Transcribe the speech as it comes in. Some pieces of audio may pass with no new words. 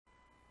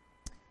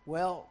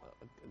Well,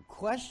 a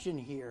question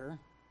here,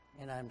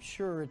 and I'm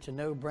sure it's a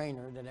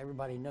no-brainer that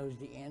everybody knows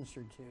the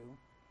answer to.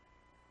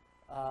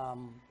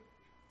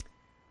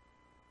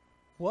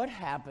 What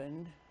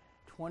happened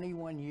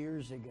 21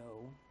 years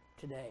ago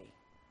today?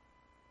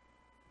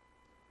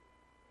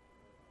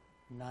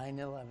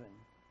 9/11.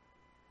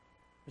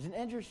 It was an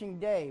interesting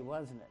day,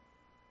 wasn't it?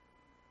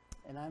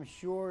 And I'm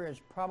sure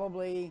it's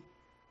probably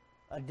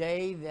a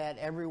day that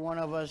every one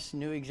of us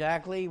knew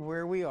exactly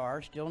where we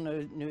are, still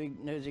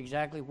knows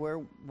exactly where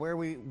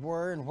we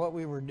were and what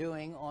we were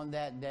doing on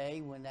that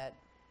day when that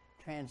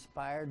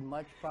transpired,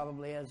 much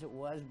probably as it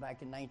was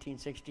back in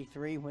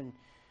 1963 when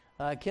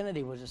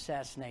Kennedy was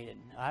assassinated.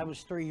 I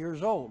was 3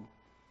 years old,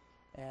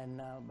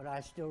 and but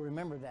I still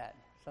remember that,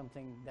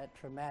 something that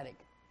traumatic.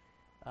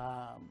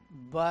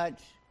 But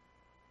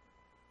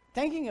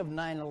thinking of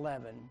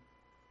 9/11,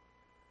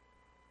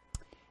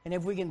 and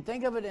if we can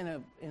think of it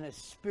in a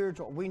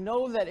spiritual, we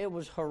know that it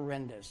was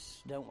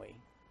horrendous, don't we?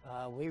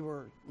 We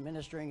were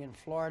ministering in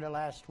Florida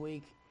last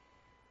week.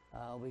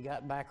 We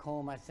got back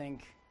home, I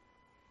think,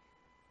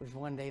 it was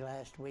one day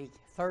last week,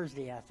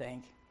 Thursday, I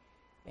think.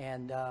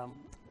 And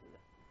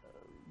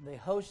the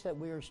host that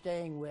we were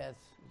staying with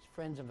is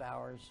friends of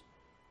ours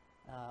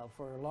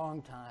for a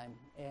long time.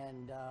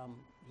 And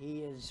he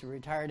is a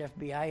retired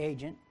FBI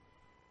agent,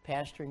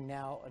 pastoring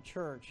now a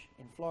church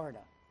in Florida.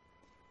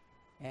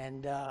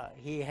 And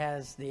he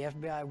has the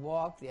FBI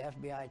walk, the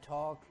FBI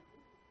talk,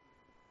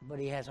 but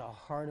he has a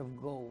heart of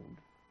gold.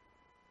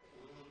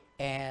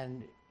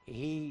 And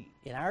he,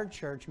 in our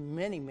church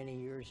many, many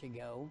years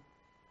ago,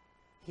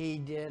 he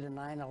did a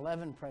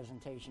 9/11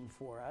 presentation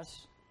for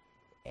us.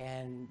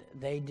 And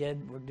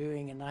were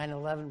doing a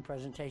 9/11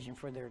 presentation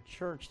for their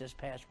church this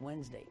past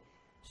Wednesday.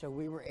 So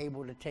we were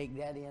able to take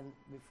that in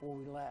before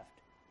we left.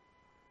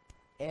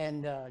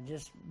 And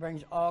just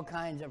brings all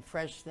kinds of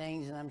fresh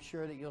things, and I'm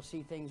sure that you'll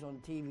see things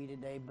on TV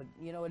today. But,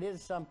 you know, it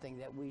is something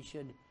that we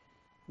should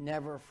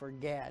never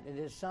forget. It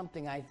is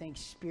something, I think,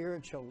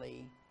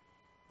 spiritually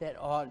that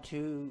ought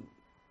to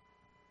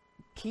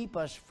keep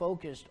us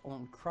focused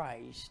on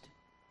Christ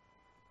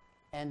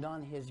and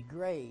on His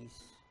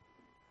grace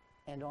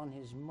and on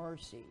His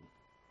mercy.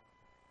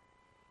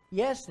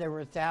 Yes, there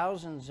were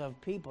thousands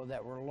of people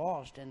that were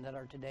lost and that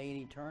are today in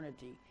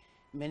eternity.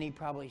 Many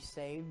probably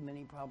saved,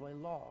 many probably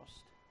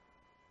lost.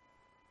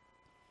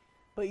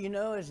 But you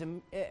know,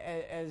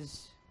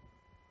 as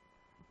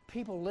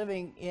people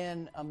living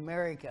in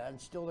America, and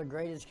still the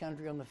greatest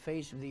country on the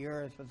face of the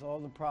earth with all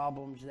the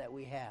problems that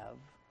we have,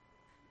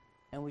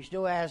 and we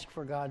still ask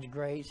for God's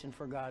grace and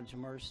for God's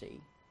mercy.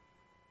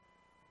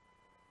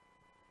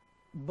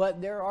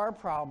 But there are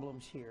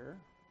problems here.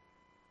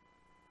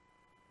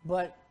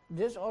 But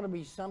this ought to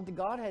be something.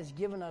 God has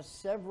given us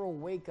several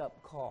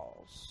wake-up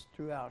calls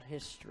throughout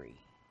history.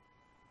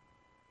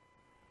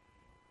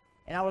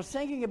 And I was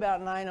thinking about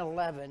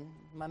 9/11.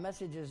 My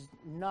message is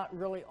not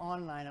really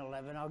on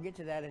 9/11. I'll get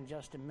to that in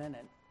just a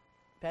minute.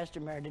 Pastor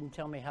Mayer didn't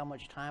tell me how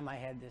much time I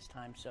had this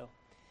time, so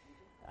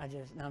I'm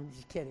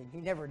just kidding.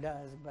 He never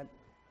does, but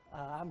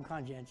I'm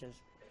conscientious.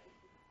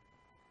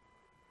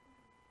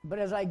 But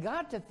as I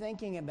got to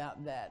thinking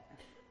about that,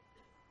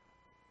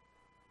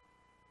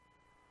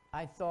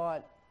 I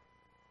thought,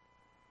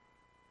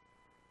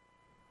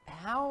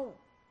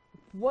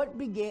 what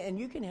began, and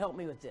you can help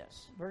me with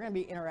this. We're going to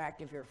be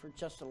interactive here for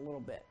just a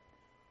little bit.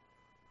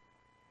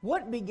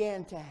 What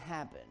began to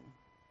happen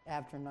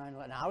after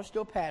 9/11? I was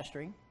still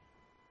pastoring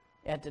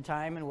at the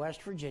time in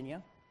West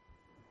Virginia.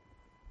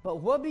 But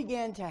what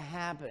began to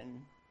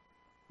happen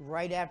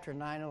right after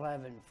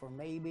 9/11 for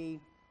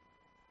maybe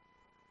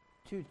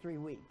 2-3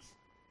 weeks?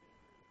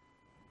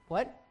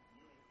 What?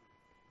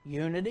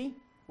 Unity.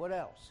 What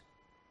else?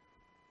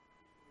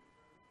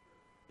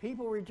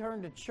 People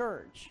returned to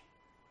church.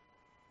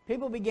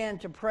 People began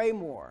to pray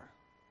more.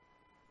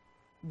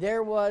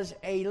 There was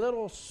a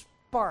little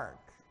spark,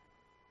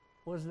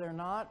 was there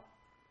not,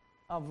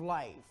 of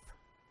life,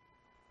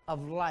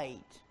 of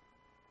light,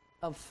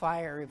 of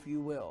fire, if you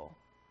will.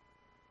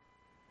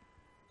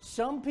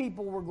 Some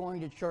people were going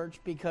to church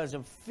because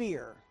of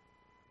fear.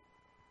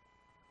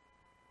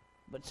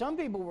 But some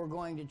people were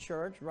going to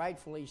church,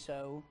 rightfully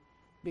so,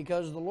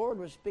 because the Lord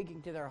was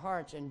speaking to their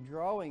hearts and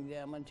drawing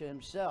them unto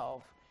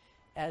Himself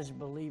as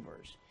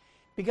believers.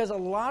 Because a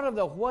lot of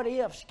the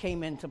what-ifs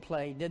came into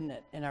play, didn't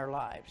it, in our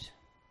lives?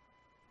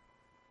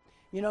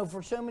 You know,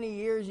 for so many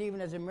years, even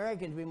as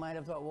Americans, we might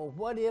have thought, well,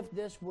 what if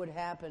this would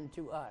happen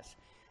to us?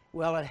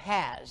 Well, it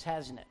has,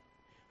 hasn't it?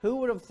 Who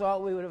would have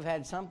thought we would have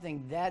had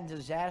something that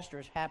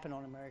disastrous happen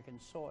on American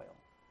soil?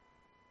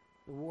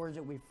 The wars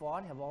that we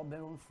fought have all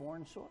been on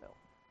foreign soil.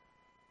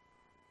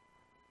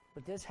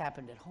 But this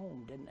happened at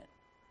home, didn't it?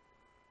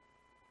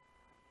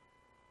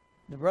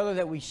 The brother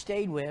that we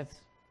stayed with,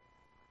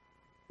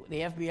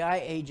 the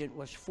FBI agent,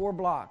 was 4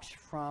 blocks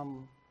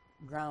from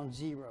ground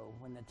zero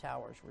when the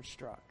towers were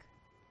struck.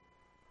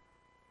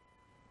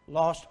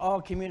 Lost all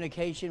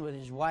communication with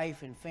his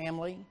wife and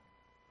family.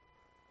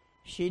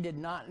 She did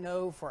not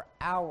know for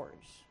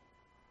hours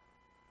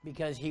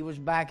because he was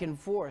back and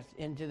forth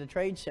into the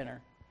trade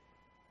center.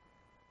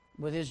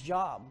 with his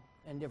job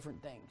and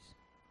different things.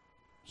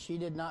 She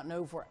did not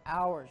know for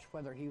hours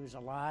whether he was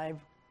alive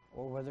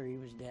or whether he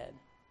was dead.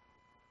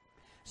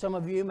 Some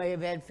of you may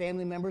have had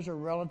family members or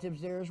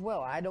relatives there as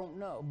well. I don't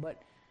know.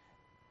 But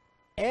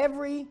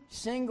every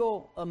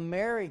single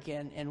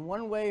American, in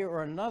one way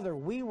or another,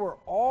 we were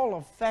all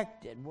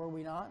affected, were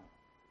we not?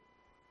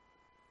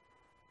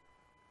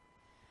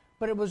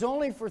 But it was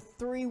only for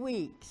 3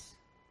 weeks,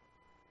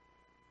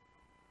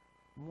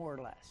 more or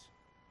less.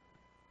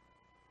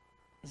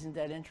 Isn't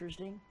that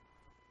interesting?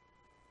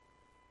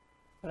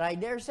 But I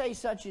dare say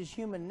such is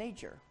human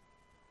nature.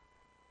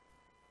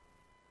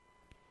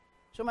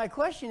 So my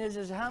question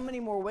is how many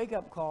more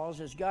wake-up calls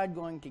is God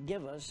going to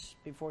give us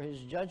before his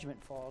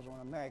judgment falls on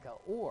America?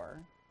 Or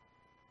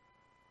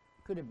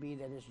could it be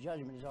that his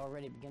judgment is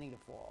already beginning to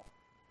fall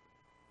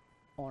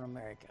on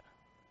America?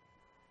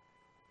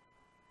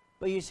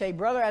 But you say,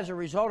 brother, as a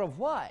result of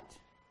what?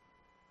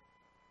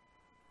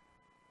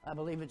 I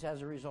believe it's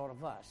as a result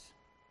of us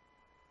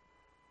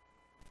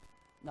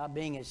not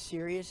being as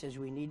serious as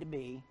we need to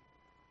be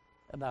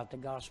about the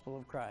gospel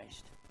of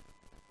Christ.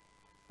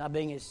 Not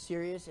being as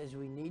serious as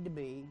we need to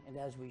be and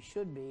as we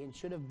should be and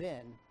should have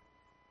been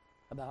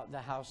about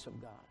the house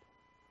of God.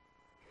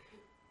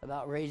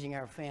 About raising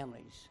our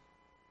families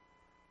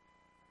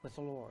with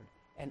the Lord.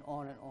 And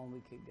on we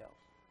could go.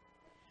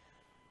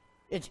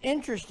 It's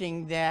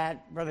interesting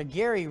that Brother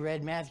Gary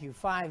read Matthew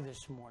 5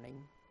 this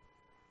morning.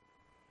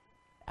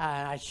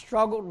 I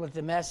struggled with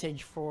the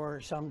message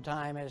for some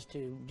time as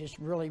to just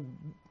really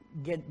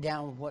get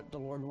down what the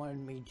Lord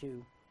wanted me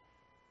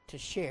to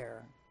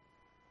share.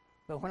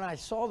 But when I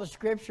saw the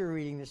scripture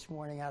reading this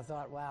morning, I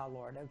thought, wow,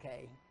 Lord,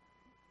 okay.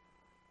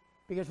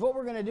 Because what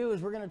we're going to do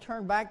is we're going to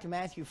turn back to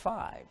Matthew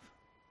 5.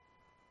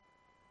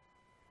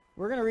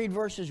 We're going to read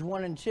verses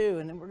 1 and 2,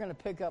 and then we're going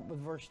to pick up with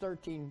verse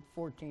 13,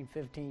 14,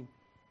 15,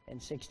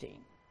 and 16.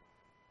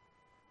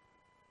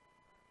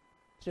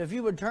 So if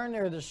you would turn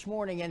there this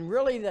morning, and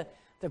really the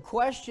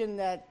question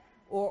that,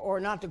 or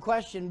not the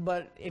question,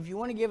 but if you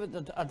want to give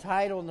it a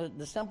title,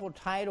 the simple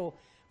title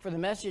for the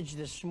message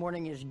this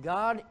morning is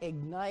God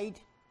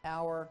Ignite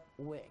Our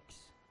Wicks.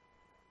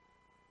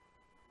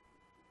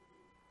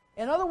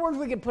 In other words,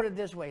 we could put it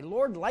this way: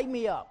 Lord, light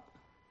me up.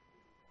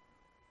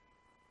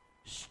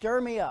 Stir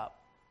me up.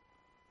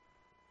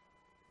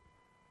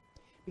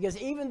 Because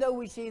even though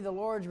we see the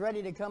Lord's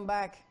ready to come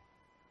back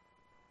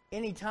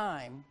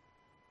anytime,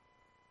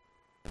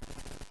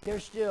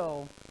 there's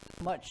still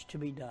much to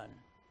be done.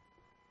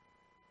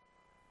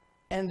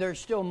 And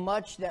there's still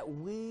much that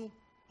we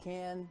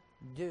can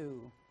do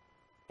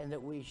and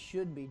that we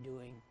should be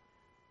doing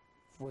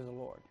for the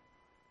Lord.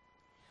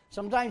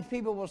 Sometimes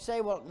people will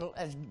say, well,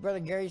 as Brother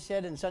Gary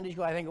said in Sunday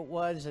school, I think it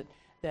was,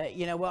 that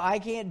well, I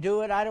can't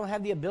do it. I don't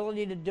have the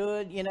ability to do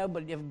it,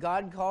 but if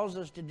God calls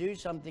us to do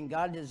something,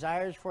 God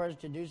desires for us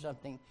to do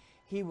something,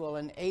 he will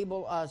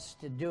enable us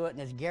to do it.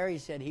 And as Gary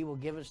said, he will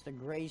give us the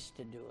grace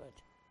to do it.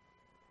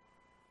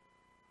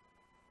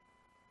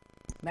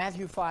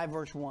 Matthew 5,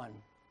 verse 1.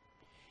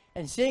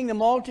 And seeing the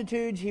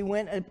multitudes, he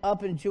went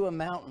up into a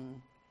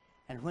mountain.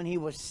 And when he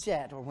was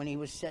set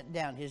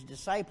down, his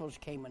disciples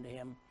came unto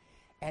him.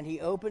 And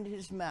he opened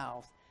his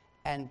mouth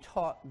and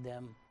taught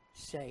them,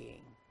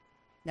 saying.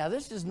 Now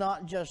this is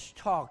not just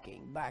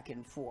talking back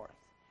and forth.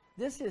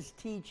 This is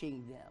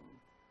teaching them.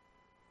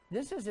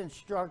 This is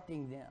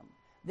instructing them.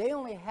 They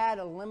only had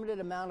a limited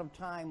amount of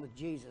time with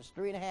Jesus.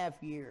 3.5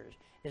 years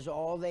is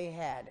all they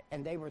had.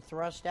 And they were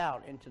thrust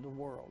out into the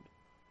world.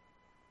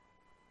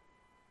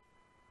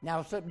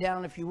 Now flip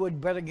down, if you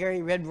would. Brother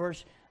Gary read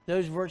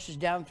those verses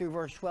down through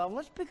verse 12.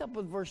 Let's pick up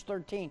with verse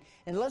 13.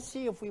 And let's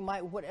see if we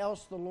might, what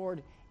else the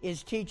Lord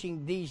is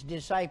teaching these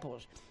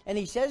disciples. And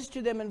he says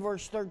to them in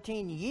verse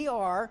 13, ye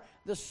are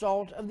the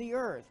salt of the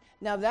earth.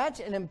 Now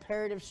that's an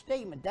imperative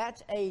statement.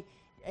 That's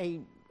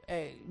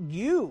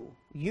you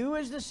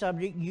is the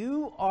subject.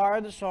 You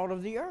are the salt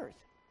of the earth.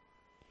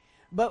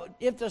 But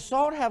if the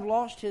salt have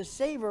lost his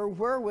savor,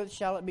 wherewith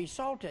shall it be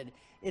salted?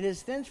 It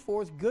is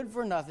thenceforth good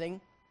for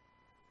nothing,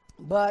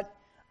 but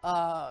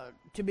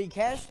to be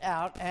cast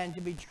out and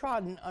to be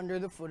trodden under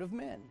the foot of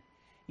men.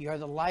 You are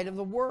the light of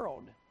the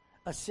world.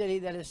 A city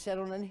that is set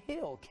on an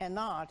hill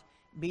cannot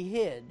be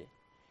hid.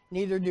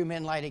 Neither do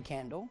men light a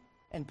candle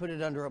and put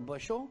it under a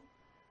bushel,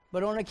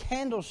 but on a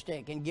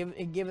candlestick, and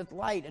it giveth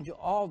light unto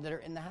all that are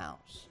in the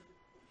house.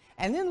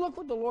 And then look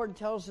what the Lord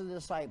tells the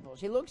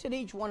disciples. He looks at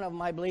each one of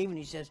them, I believe, and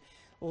he says,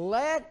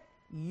 let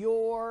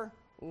your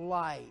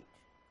light,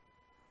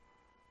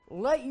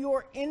 let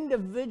your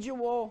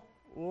individual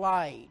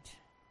light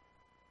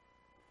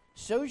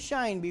so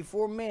shine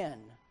before men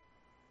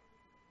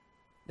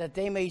that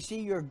they may see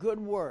your good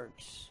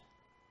works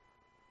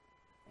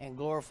and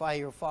glorify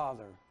your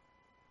Father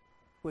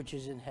which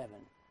is in heaven.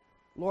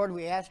 Lord,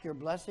 we ask your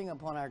blessing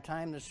upon our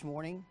time this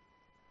morning.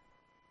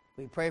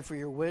 We pray for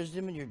your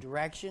wisdom and your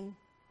direction,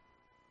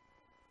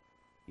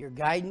 your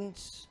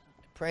guidance.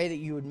 I pray that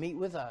you would meet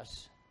with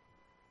us.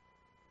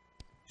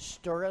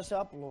 Stir us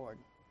up, Lord,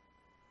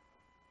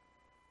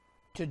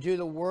 to do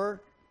the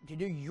work, to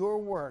do your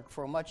work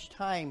for much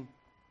time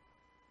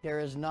there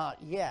is not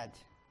yet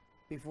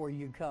before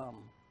you come.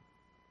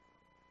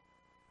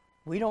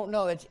 We don't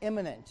know. It's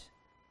imminent.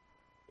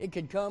 It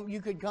could come.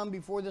 You could come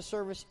before the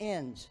service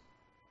ends.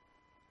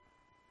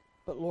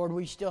 But Lord,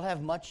 we still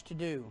have much to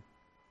do.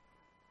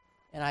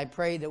 And I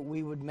pray that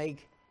we would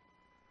make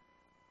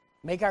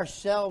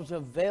ourselves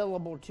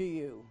available to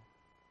you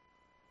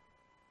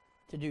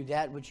to do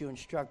that which you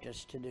instruct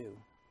us to do.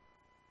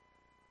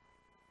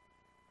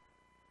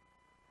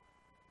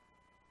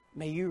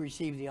 May you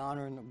receive the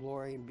honor and the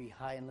glory and be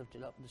high and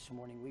lifted up this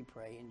morning, we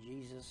pray, in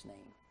Jesus' name.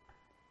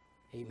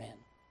 Amen.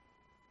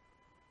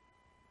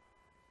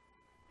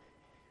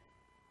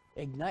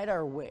 Ignite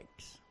our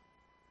wicks.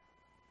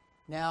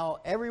 Now,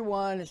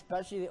 everyone,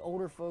 especially the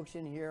older folks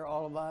in here,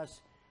 all of us,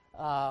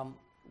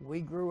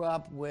 we grew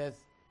up with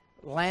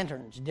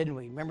lanterns, didn't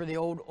we? Remember the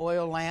old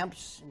oil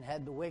lamps and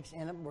had the wicks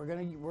in them? We're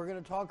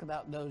going to talk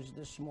about those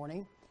this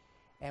morning,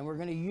 and we're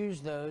going to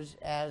use those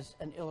as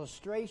an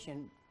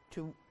illustration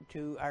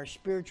to our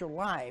spiritual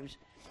lives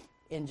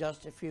in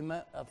just a few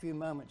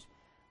moments.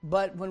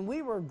 But when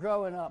we were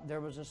growing up, there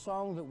was a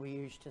song that we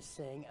used to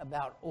sing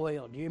about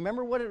oil. Do you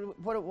remember what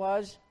it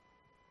was?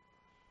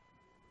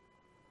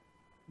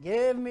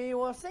 Give me,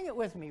 well, sing it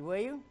with me, will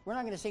you? We're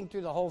not going to sing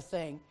through the whole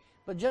thing,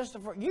 but just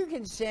you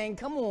can sing.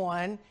 Come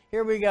on,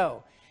 here we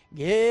go.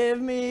 Give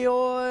me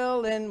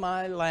oil in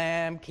my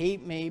lamp,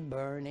 keep me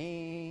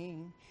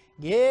burning.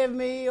 Give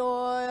me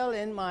oil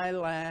in my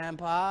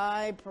lamp,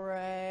 I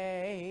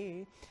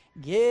pray.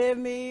 Give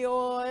me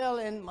oil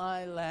in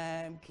my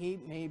lamp,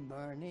 keep me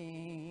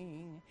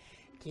burning.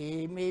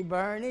 Keep me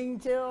burning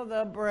till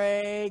the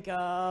break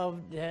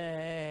of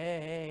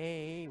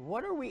day.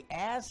 What are we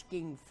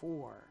asking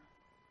for?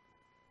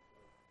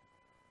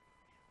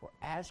 We're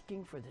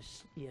asking for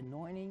the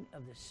anointing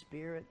of the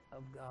Spirit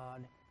of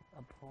God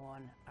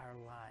upon our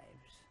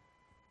lives,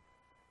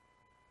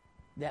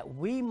 that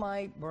we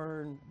might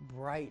burn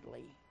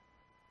brightly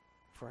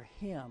for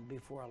Him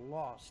before a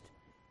lost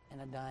and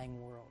a dying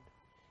world.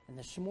 And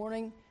this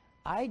morning,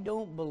 I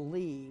don't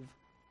believe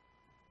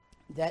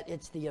that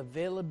it's the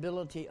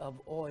availability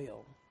of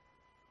oil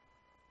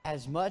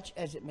as much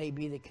as it may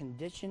be the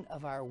condition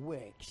of our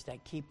wicks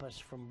that keep us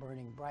from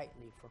burning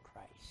brightly for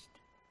Christ.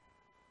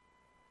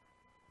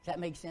 Does that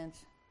make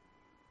sense?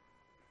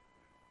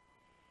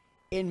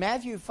 In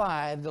Matthew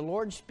 5, the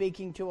Lord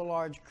speaking to a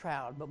large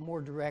crowd, but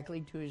more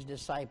directly to His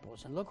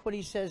disciples. And look what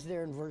He says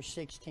there in verse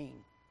 16.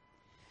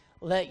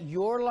 Let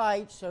your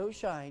light so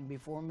shine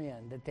before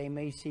men that they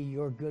may see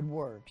your good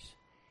works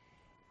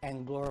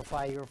and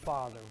glorify your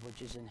Father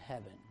which is in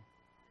heaven.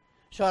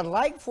 So I'd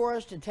like for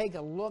us to take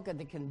a look at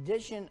the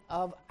condition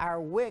of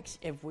our wicks,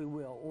 if we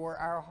will, or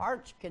our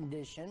heart's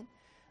condition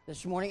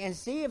this morning, and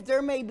see if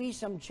there may be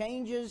some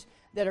changes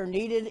that are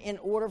needed in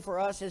order for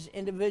us as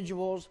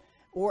individuals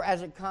or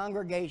as a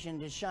congregation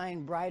to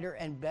shine brighter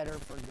and better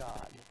for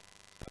God.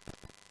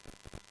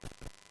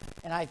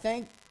 And I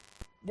think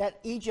that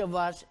each of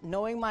us,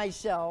 knowing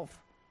myself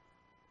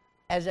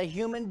as a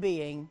human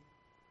being,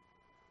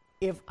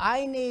 if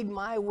I need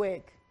my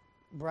wick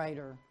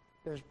brighter,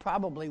 there's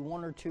probably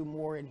one or two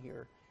more in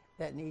here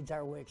that needs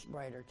our wicks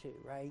brighter too,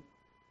 right?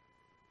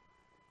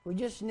 We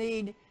just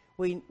need,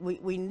 we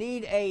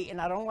need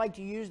and I don't like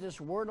to use this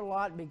word a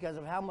lot because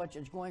of how much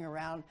it's going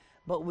around,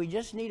 but we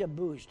just need a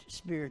boost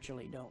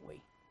spiritually, don't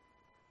we?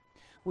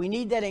 We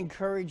need that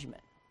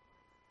encouragement.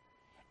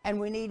 And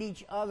we need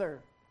each other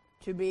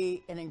to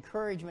be an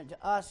encouragement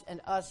to us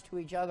and us to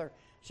each other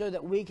so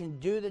that we can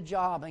do the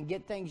job and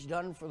get things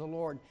done for the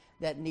Lord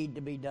that need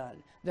to be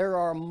done. There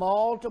are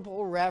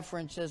multiple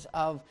references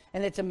of,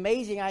 and it's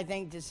amazing, I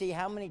think, to see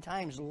how many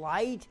times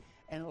light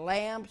and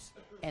lamps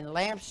and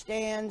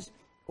lampstands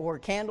or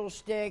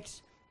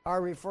candlesticks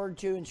are referred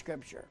to in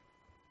Scripture.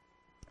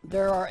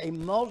 There are a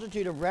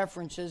multitude of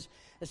references,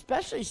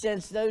 especially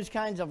since those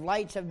kinds of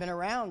lights have been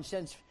around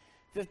since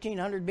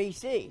 1500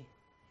 BC.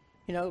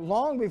 You know,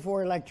 long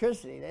before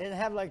electricity. They didn't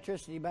have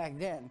electricity back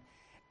then.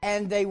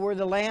 And they were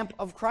the lamp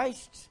of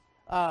Christ,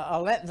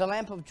 the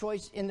lamp of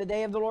choice in the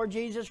day of the Lord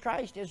Jesus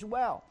Christ as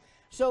well.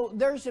 So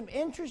there's some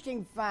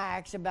interesting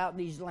facts about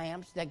these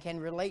lamps that can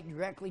relate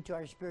directly to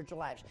our spiritual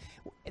lives.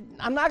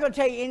 I'm not going to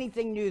tell you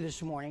anything new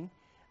this morning.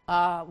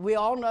 We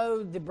all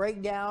know the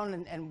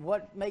breakdown and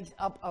what makes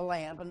up a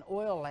lamp, an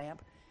oil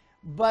lamp.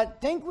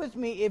 But think with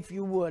me, if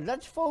you would.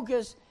 Let's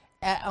focus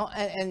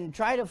and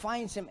try to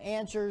find some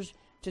answers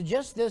to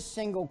just this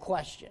single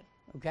question,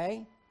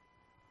 okay?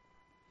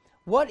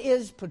 What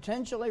is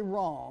potentially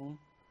wrong,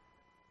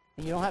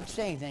 and you don't have to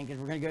say anything because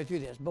we're going to go through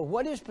this, but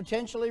what is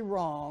potentially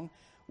wrong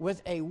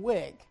with a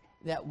wick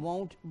that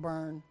won't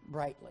burn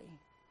brightly?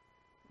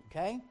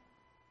 Okay?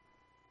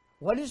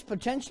 What is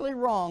potentially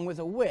wrong with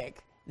a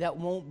wick that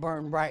won't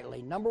burn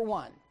brightly? Number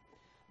one,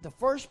 the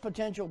first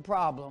potential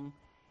problem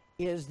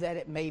is that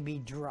it may be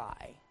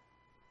dry.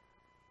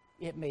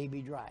 It may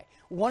be dry.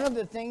 One of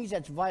the things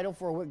that's vital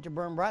for a wick to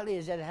burn brightly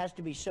is that it has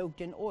to be soaked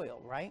in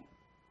oil, right?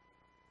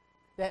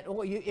 That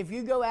oil, if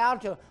you go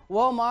out to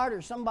Walmart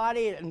or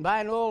somebody and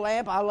buy an oil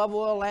lamp, I love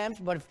oil lamps,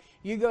 but if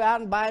you go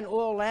out and buy an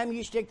oil lamp,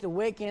 you stick the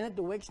wick in it,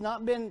 the wick's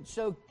not been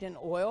soaked in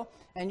oil,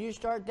 and you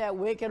start that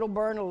wick, it'll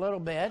burn a little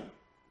bit.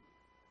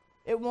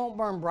 It won't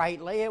burn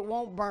brightly, it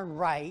won't burn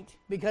right,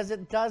 because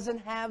it doesn't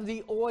have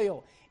the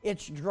oil.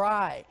 It's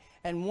dry.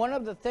 And one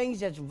of the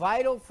things that's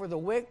vital for the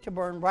wick to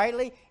burn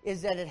brightly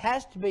is that it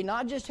has to be,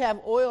 not just have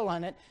oil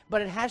on it,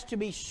 but it has to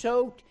be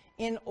soaked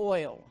in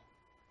oil.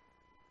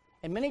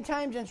 And many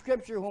times in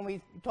Scripture, when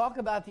we talk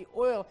about the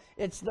oil,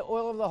 it's the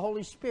oil of the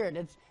Holy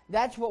Spirit.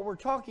 That's what we're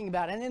talking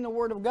about. And in the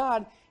Word of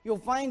God, you'll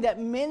find that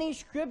many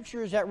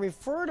Scriptures that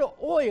refer to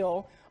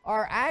oil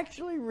are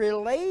actually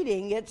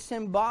relating it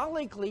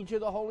symbolically to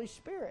the Holy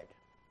Spirit.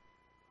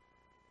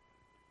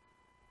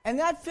 And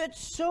that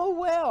fits so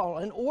well.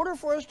 In order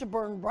for us to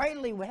burn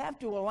brightly, we have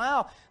to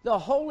allow the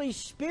Holy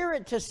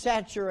Spirit to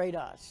saturate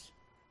us.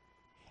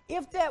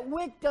 If that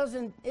wick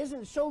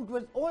isn't soaked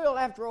with oil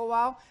after a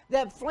while,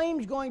 that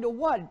flame's going to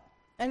what?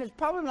 And it's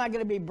probably not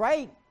going to be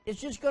bright.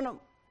 It's just going to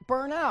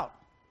burn out.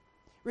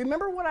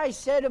 Remember what I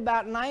said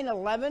about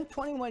 9/11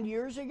 21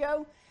 years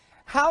ago?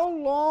 How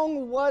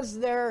long was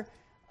there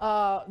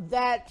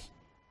that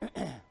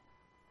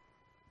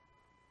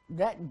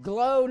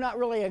glow, not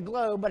really a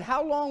glow, but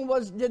how long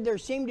did there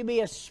seem to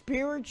be a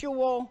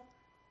spiritual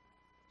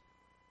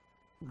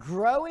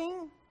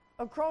growing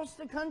across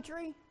the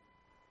country?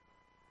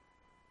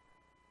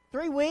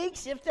 3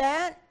 weeks, if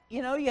that.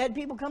 You know, you had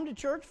people come to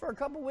church for a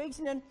couple weeks,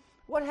 and then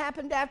what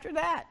happened after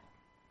that?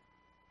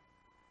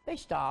 They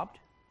stopped.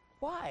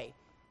 Why?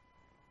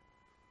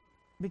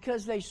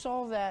 Because they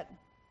saw that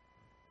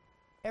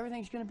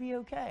everything's going to be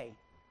okay.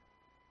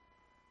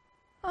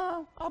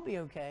 Oh, I'll be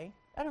okay.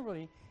 I don't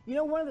really... You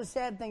know, one of the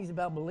sad things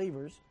about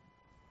believers,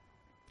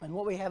 and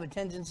what we have a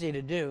tendency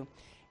to do,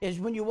 is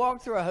when you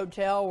walk through a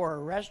hotel or a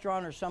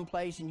restaurant or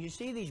someplace, and you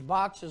see these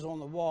boxes on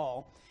the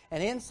wall,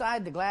 and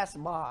inside the glass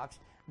box,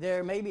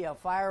 there may be a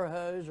fire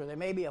hose or there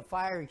may be a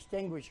fire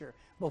extinguisher.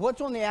 But what's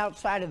on the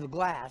outside of the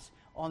glass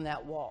on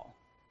that wall?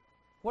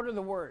 What are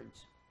the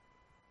words?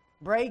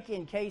 Break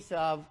in case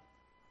of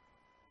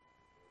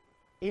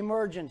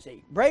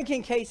emergency. Break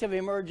in case of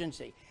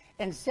emergency.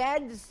 And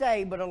sad to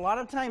say, but a lot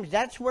of times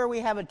that's where we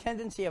have a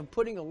tendency of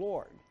putting the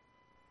Lord.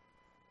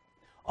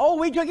 Oh,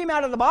 we took him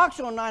out of the box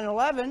on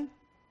 9/11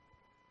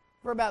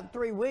 for about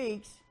 3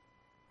 weeks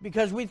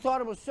because we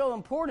thought it was so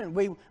important.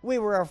 We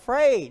were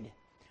afraid.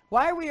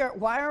 Why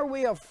are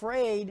we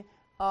afraid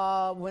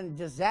when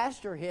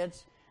disaster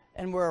hits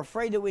and we're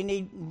afraid that we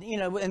need,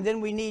 and then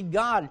we need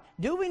God?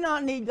 Do we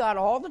not need God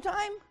all the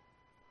time?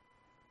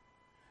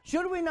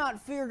 Should we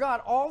not fear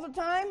God all the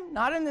time?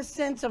 Not in the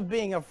sense of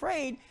being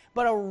afraid,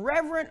 but a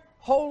reverent,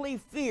 holy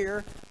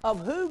fear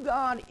of who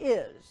God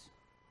is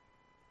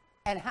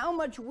and how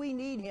much we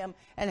need him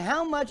and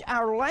how much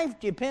our life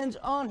depends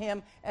on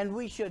him, and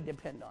we should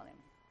depend on him.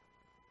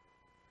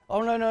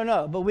 Oh,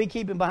 no, but we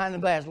keep him behind the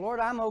glass. Lord,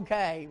 I'm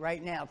okay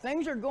right now.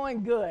 Things are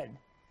going good.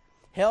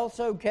 Health's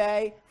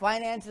okay.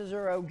 Finances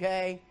are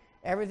okay.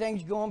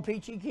 Everything's going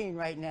peachy keen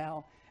right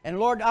now. And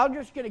Lord, I'm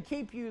just going to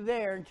keep you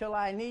there until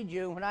I need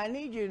you. When I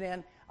need you,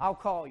 then I'll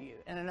call you,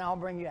 and then I'll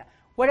bring you out.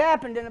 What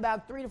happened in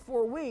about 3 to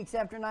 4 weeks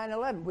after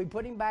 9/11? We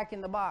put him back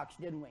in the box,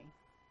 didn't we?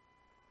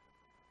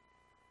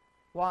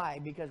 Why?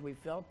 Because we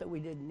felt that we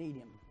didn't need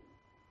him.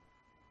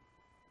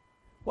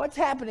 What's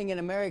happening in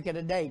America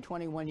today,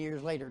 21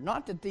 years later?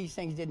 Not that these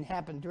things didn't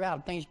happen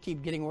throughout. Things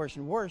keep getting worse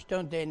and worse,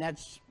 don't they? And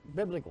that's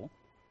biblical.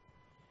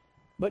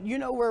 But you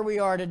know where we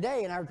are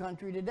today in our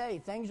country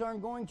today. Things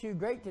aren't going too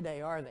great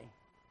today, are they?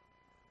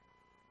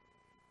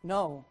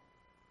 No.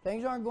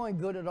 Things aren't going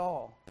good at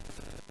all.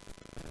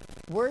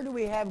 Where do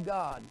we have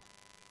God?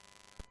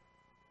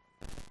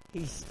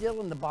 He's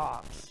still in the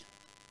box.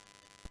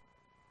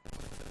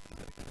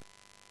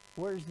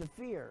 Where's the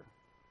fear?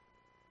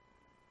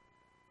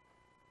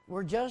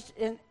 We're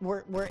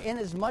in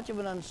as much of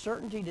an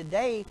uncertainty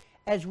today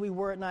as we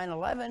were at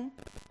 9/11,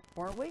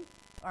 weren't we?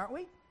 Aren't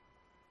we?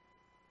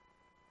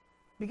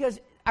 Because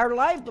our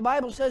life, the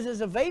Bible says,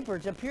 is a vapor.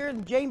 It's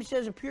appeared, James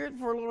says, appeared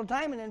for a little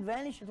time and then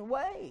vanisheth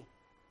away.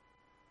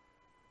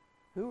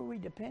 Who are we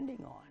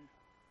depending on?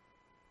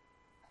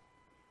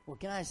 Well,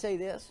 can I say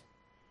this?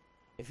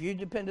 If you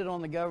depended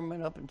on the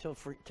government up until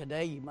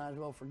today, you might as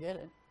well forget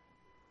it.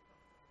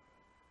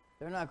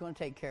 They're not going to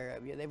take care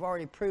of you. They've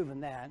already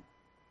proven that.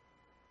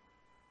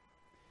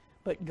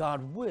 But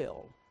God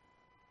will.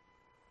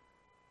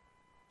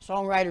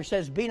 Songwriter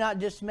says, be not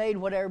dismayed,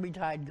 whatever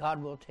betide,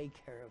 God will take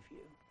care of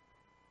you.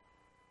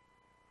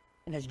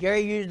 And as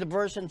Gary used the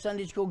verse in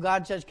Sunday school,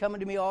 God says, come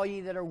unto me all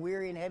ye that are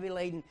weary and heavy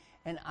laden,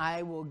 and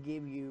I will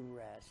give you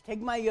rest.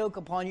 Take my yoke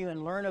upon you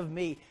and learn of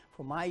me,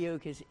 for my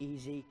yoke is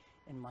easy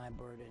and my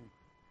burden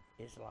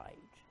is light.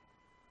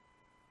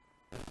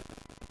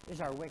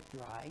 Is our wick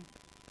dry?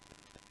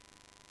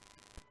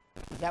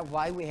 Is that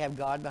why we have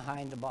God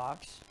behind the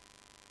box?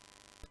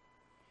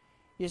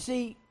 You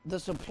see, the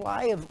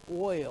supply of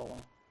oil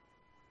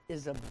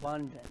is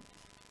abundant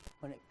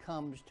when it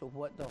comes to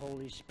what the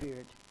Holy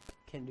Spirit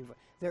can do.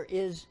 There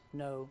is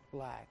no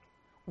lack.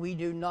 we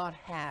do not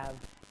have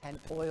an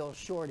oil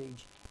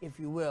shortage, if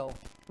you will,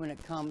 when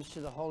it comes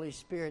to the Holy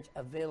Spirit's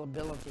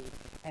availability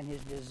and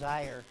His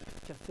desire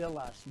to fill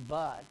us.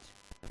 But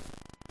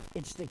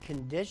it's the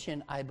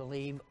condition, I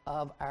believe,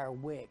 of our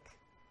wick.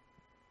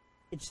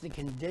 It's the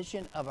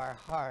condition of our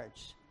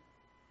hearts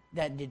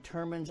that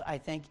determines, I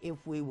think, if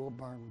we will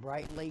burn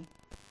brightly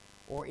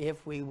or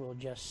if we will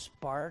just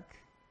spark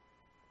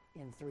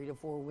in 3 to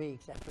 4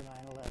 weeks after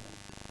 9/11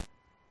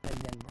 and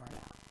then burn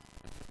out.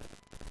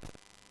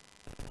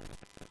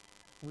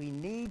 We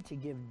need to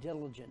give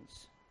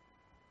diligence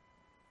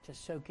to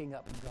soaking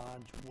up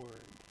God's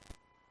Word.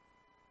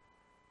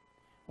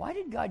 Why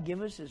did God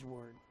give us His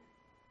Word?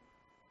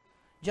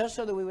 Just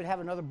so that we would have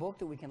another book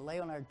that we can lay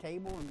on our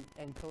table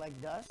and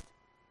collect dust?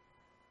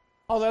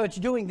 Although it's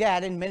doing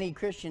that in many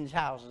Christians'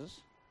 houses.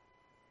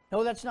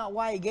 No, that's not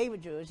why He gave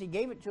it to us. He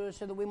gave it to us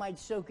so that we might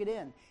soak it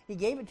in. He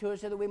gave it to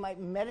us so that we might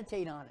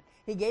meditate on it.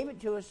 He gave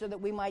it to us so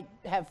that we might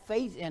have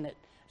faith in it,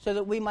 so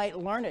that we might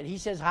learn it. He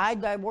says,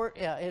 hide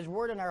His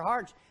word in our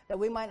hearts that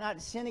we might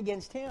not sin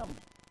against Him.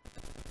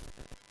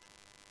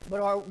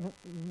 But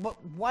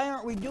why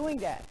aren't we doing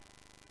that?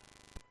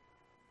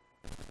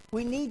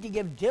 We need to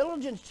give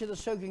diligence to the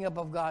soaking up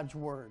of God's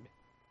Word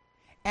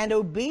and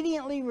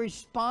obediently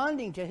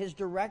responding to His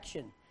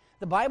direction.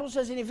 The Bible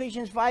says in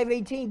Ephesians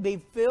 5:18, be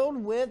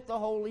filled with the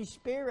Holy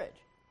Spirit.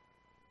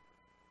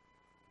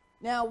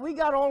 Now, we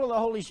got all of the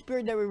Holy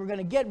Spirit that we were going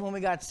to get when we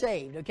got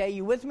saved. Okay,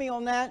 you with me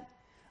on that?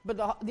 But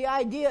the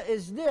idea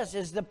is this,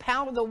 is the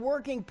power, the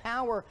working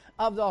power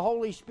of the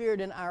Holy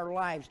Spirit in our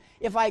lives.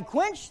 If I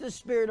quench the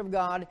Spirit of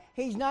God,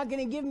 He's not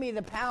going to give me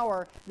the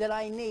power that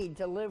I need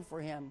to live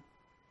for Him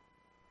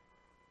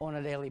on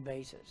a daily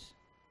basis.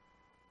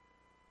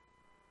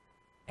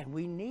 And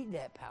we need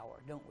that power,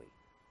 don't we,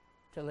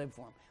 to live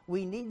for Him.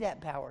 We need that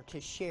power to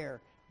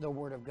share the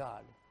Word of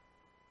God.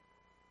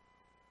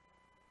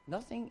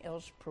 Nothing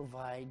else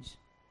provides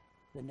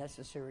the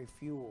necessary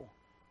fuel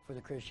for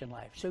the Christian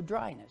life. So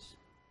dryness,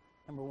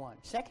 number one.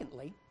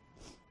 Secondly,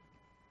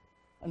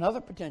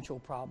 another potential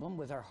problem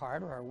with our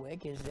heart or our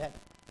wick is that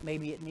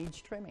maybe it needs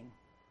trimming.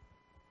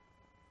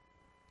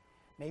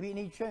 Maybe it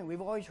needs trimming.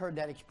 We've always heard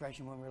that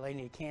expression when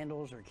relating to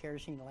candles or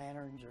kerosene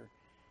lanterns,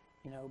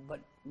 or, but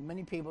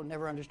many people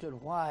never understood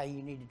why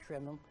you need to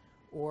trim them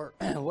or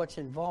what's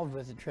involved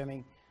with the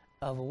trimming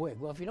of a wick.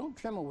 Well, if you don't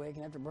trim a wick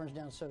and after it burns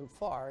down so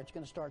far, it's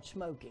going to start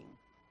smoking.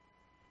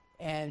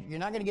 And you're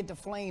not going to get the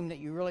flame that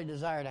you really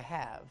desire to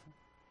have.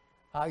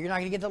 You're not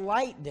going to get the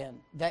light then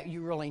that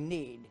you really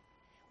need.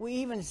 We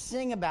even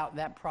sing about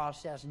that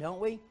process,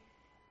 don't we?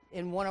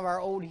 In one of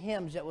our old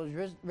hymns that was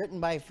written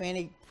by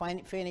Fanny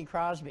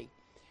Crosby.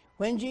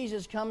 When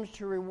Jesus comes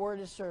to reward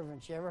His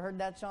servants. You ever heard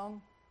that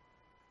song?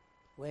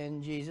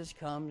 When Jesus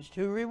comes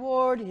to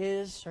reward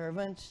His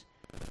servants,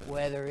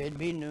 whether it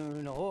be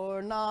noon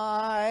or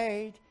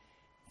night,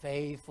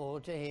 faithful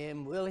to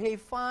Him will He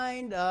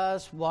find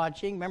us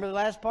watching. Remember the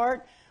last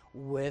part?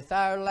 With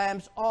our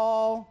lamps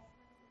all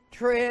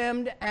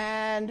trimmed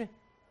and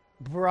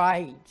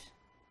bright.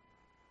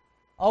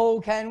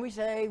 Oh, can we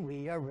say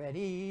we are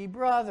ready,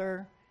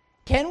 brother?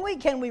 Can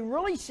we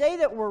really say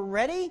that we're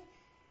ready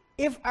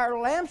if our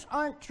lamps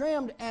aren't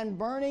trimmed and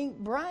burning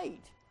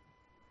bright?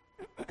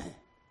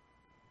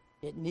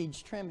 It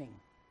needs trimming.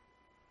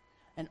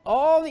 And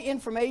all the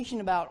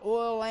information about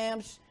oil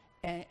lamps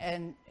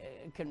and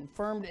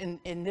confirmed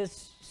in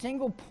this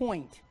single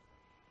point,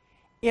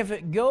 if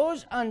it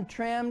goes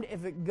untrimmed,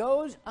 if it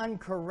goes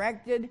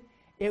uncorrected,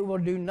 it will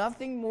do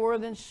nothing more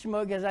than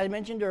smoke, as I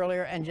mentioned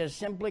earlier, and just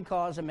simply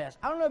cause a mess.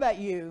 I don't know about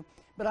you,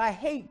 but I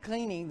hate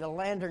cleaning the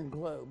lantern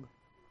globe.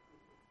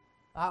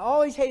 I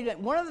always hated it.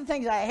 One of the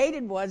things I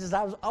hated was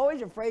I was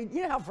always afraid,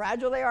 you know how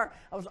fragile they are?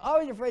 I was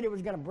always afraid it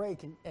was going to break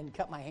and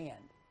cut my hand.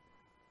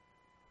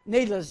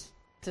 Needless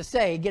to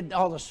say, get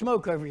all the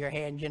smoke over your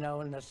hand,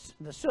 and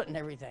the soot and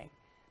everything.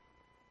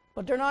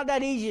 But they're not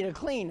that easy to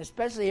clean,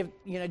 especially if,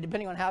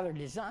 depending on how they're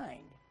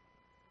designed.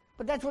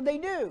 But that's what they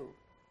do.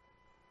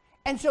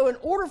 And so in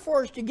order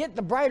for us to get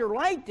the brighter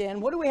light then,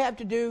 what do we have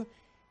to do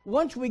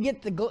once we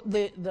get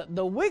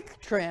the wick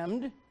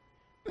trimmed?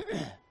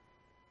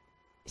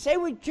 Say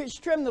we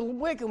just trim the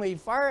wick and we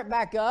fire it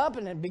back up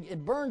and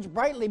it burns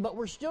brightly, but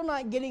we're still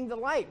not getting the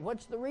light.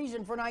 What's the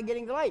reason for not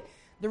getting the light?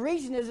 The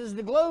reason is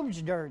the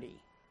globe's dirty.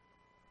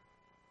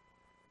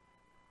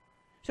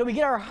 So we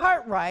get our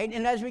heart right,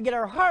 and as we get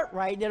our heart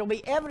right, it'll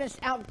be evidenced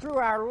out through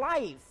our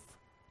life.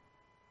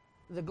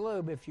 The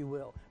globe, if you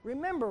will.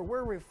 Remember,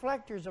 we're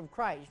reflectors of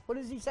Christ. What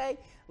does He say?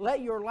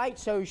 Let your light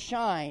so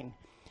shine.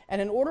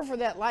 And in order for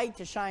that light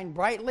to shine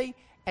brightly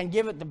and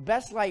give it the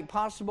best light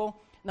possible,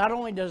 not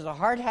only does the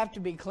heart have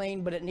to be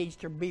clean, but it needs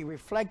to be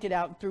reflected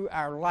out through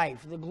our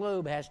life. The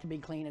globe has to be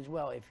clean as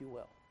well, if you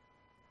will.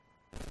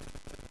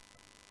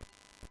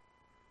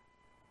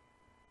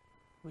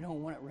 We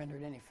don't want it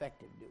rendered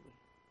ineffective, do we?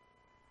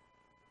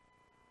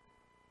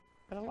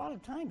 But a lot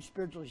of times,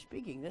 spiritually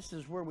speaking, this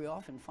is where we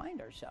often find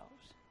ourselves.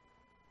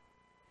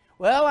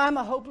 Well, I'm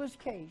a hopeless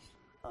case.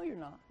 No, you're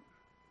not.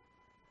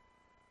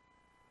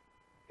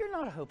 You're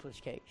not a hopeless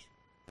case.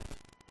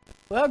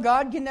 Well,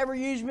 God can never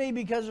use me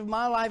because of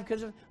my life,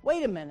 because of...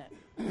 Wait a minute.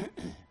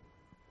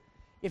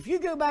 If you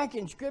go back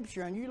in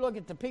Scripture and you look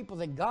at the people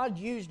that God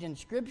used in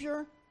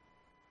Scripture,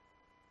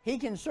 He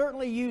can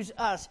certainly use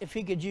us if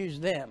He could use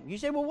them. You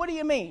say, well, what do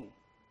you mean?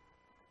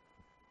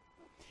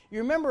 You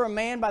remember a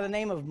man by the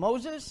name of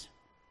Moses?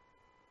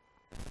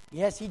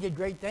 Yes, he did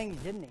great things,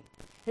 didn't he?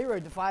 He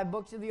wrote the 5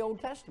 books of the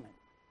Old Testament.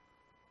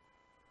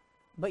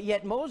 But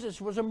yet Moses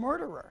was a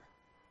murderer.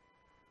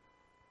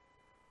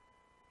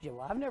 You say,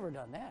 well, I've never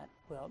done that.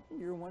 Well,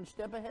 you're one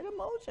step ahead of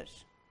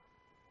Moses.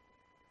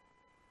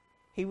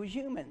 He was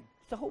human.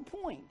 It's the whole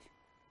point.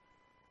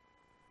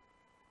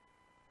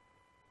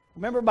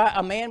 Remember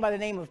a man by the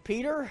name of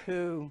Peter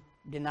who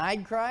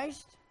denied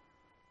Christ?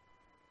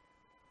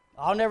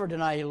 I'll never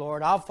deny you,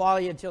 Lord. I'll follow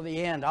you till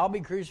the end. I'll be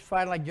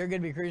crucified like you're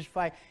going to be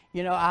crucified.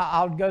 You know,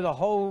 I'll go the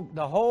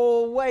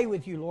whole way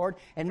with you, Lord.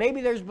 And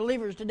maybe there's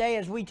believers today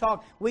as we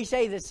talk, we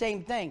say the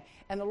same thing.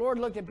 And the Lord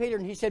looked at Peter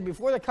and He said,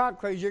 before the cock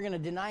crows, you're going to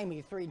deny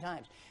me 3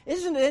 times.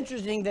 Isn't it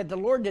interesting that the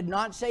Lord did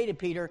not say to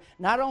Peter,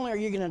 not only are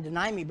you going to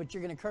deny me, but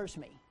you're going to curse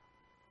me?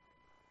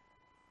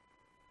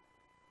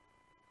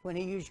 When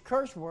He used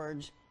curse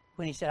words,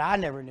 when He said, I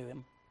never knew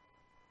him.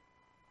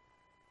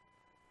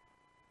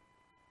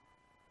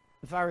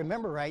 If I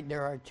remember right,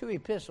 there are 2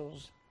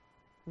 epistles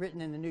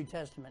written in the New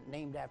Testament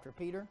named after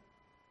Peter.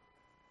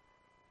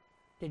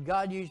 Did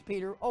God use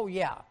Peter? Oh,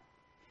 yeah.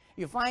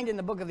 You find in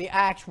the book of the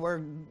Acts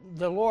where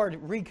the Lord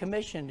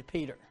recommissioned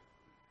Peter.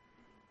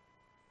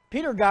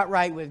 Peter got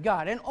right with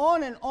God. And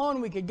on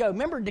we could go.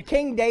 Remember the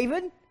King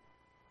David?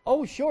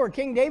 Oh, sure,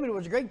 King David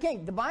was a great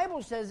king. The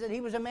Bible says that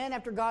he was a man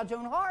after God's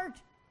own heart.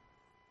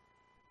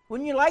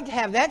 Wouldn't you like to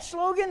have that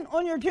slogan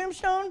on your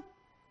tombstone?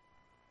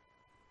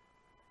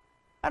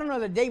 I don't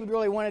know that David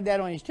really wanted that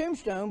on his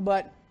tombstone,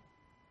 but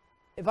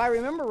if I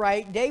remember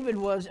right, David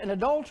was an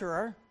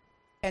adulterer,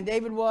 and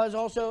David was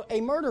also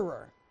a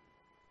murderer.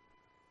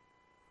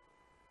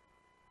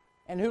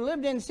 And who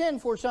lived in sin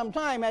for some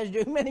time, as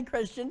do many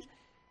Christians.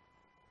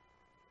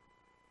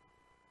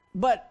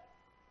 But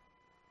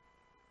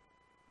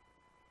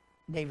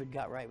David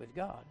got right with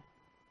God.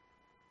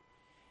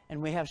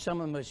 And we have some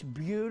of the most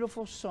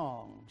beautiful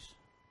songs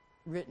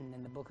written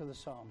in the book of the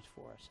Psalms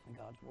for us in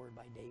God's Word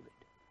by David.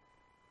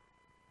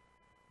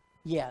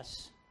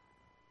 Yes,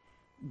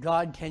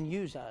 God can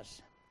use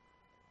us.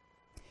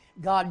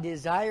 God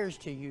desires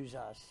to use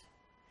us.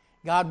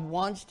 God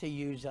wants to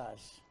use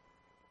us.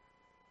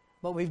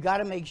 But we've got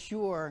to make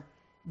sure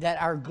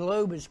that our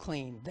globe is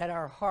clean, that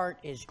our heart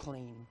is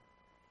clean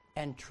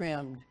and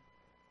trimmed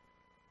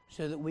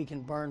so that we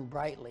can burn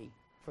brightly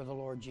for the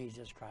Lord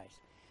Jesus Christ.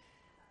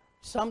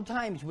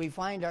 Sometimes we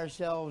find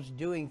ourselves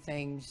doing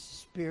things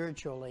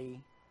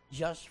spiritually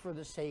just for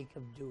the sake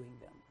of doing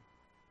them.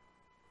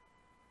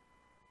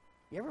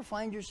 You ever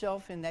find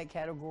yourself in that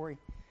category?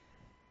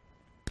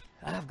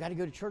 I've got to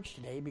go to church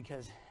today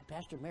because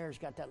Pastor Mayor's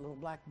got that little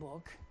black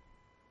book,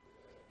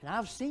 and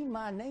I've seen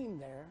my name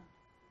there.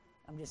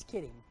 I'm just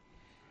kidding,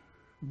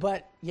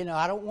 but you know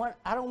I don't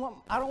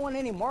want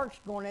any marks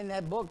going in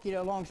that book, you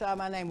know, alongside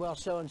my name. Well,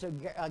 so and so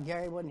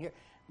Gary wasn't here,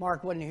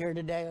 Mark wasn't here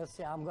today. Let's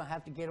say I'm going to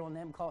have to get on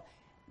them call,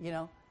 you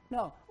know.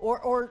 No,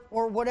 or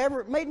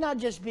whatever. It may not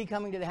just be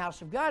coming to the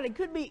house of God. It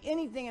could be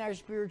anything in our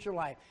spiritual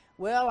life.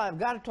 Well, I've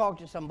got to talk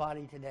to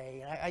somebody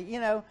today,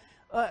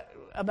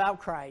 about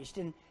Christ.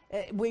 And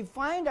we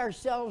find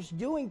ourselves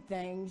doing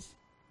things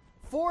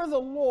for the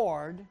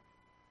Lord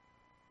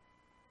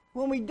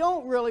when we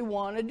don't really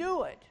want to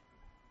do it.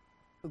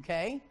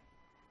 Okay?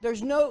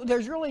 There's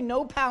really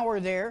no power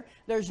there.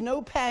 There's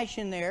no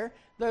passion there.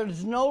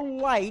 There's no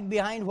light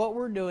behind what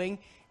we're doing.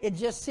 It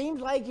just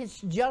seems like it's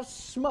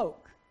just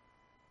smoke.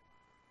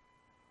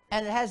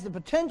 And it has the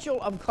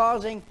potential of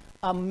causing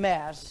a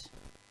mess,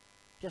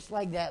 just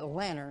like that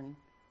lantern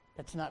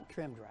that's not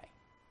trimmed right.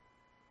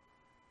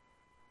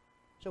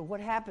 So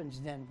what happens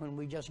then when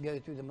we just go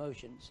through the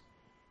motions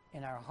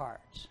in our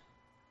hearts?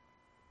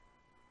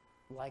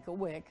 Like a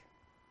wick,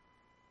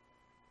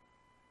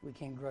 we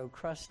can grow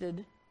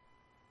crusted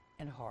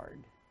and hard.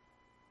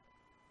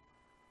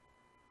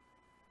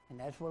 And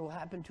that's what will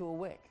happen to a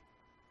wick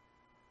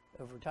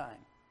over time.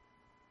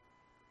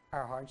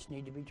 Our hearts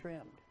need to be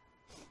trimmed.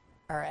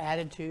 Our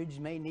attitudes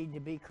may need to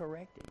be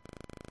corrected.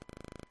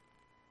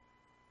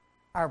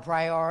 Our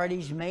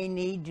priorities may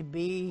need to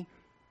be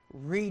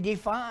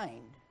redefined.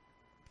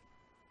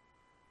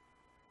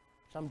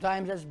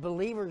 Sometimes as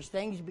believers,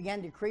 things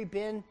begin to creep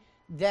in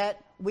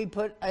that we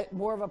put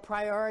more of a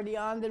priority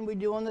on than we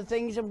do on the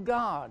things of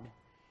God.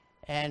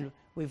 And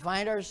we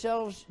find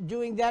ourselves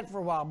doing that for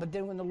a while. But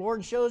then when the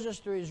Lord shows us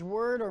through His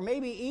Word, or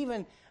maybe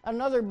even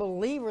another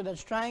believer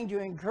that's trying to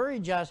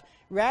encourage us,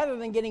 rather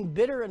than getting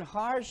bitter and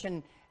harsh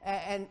and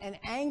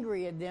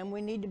angry at them,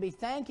 we need to be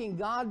thanking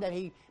God that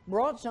He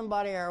brought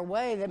somebody our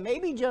way that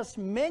maybe just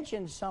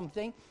mentioned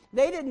something.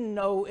 They didn't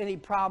know any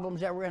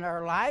problems that were in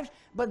our lives,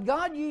 but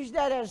God used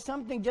that as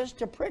something just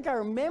to prick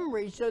our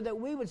memory so that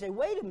we would say,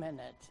 wait a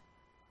minute.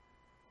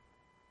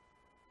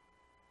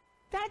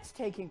 That's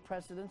taking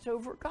precedence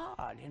over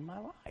God in my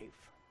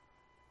life.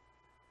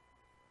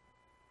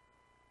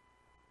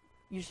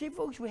 You see,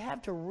 folks, we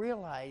have to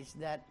realize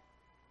that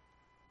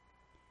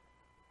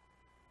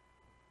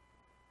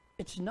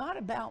it's not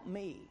about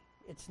me.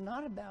 It's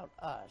not about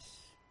us.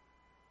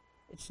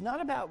 It's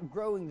not about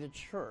growing the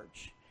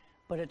church,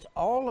 but it's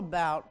all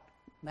about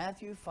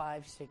Matthew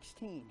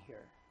 5:16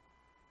 here.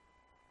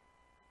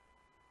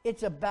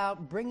 It's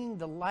about bringing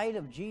the light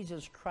of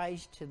Jesus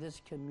Christ to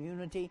this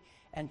community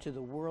and to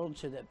the world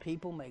so that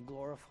people may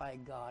glorify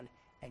God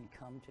and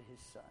come to his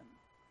Son.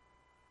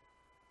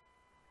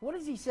 What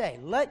does he say?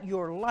 Let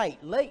your light,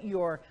 let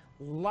your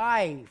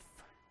life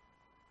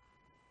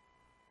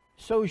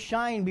so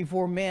shine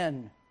before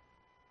men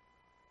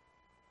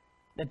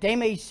that they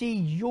may see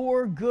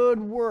your good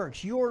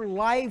works, your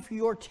life,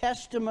 your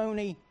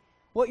testimony,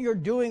 what you're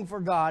doing for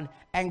God,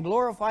 and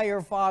glorify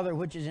your Father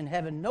which is in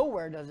heaven.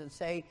 Nowhere does it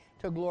say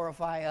to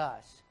glorify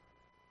us.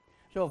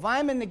 So if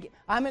I'm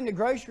in the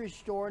grocery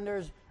store and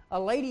there's a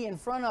lady in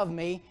front of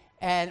me,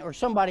 or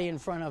somebody in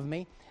front of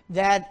me,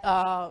 that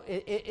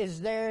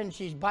is there and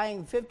she's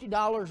buying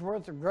 $50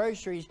 worth of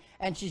groceries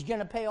and she's going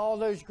to pay all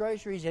those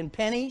groceries in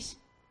pennies.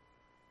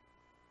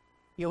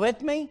 You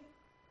with me?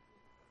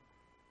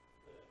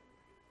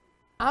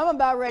 I'm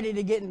about ready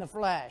to get in the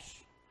flesh.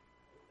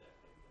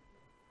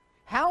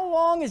 How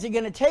long is it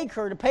going to take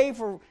her to pay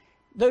for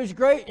those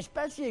groceries?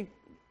 Especially,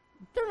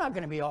 they're not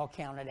going to be all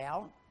counted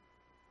out.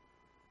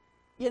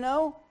 You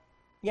know?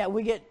 Yeah,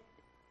 we get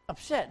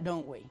upset,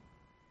 don't we?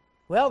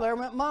 Well, there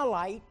went my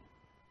light.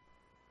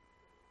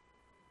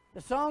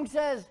 The song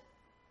says,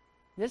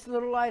 this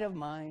little light of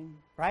mine,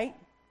 right?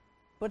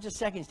 What's the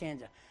second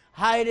stanza?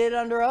 Hide it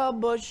under a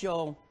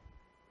bushel.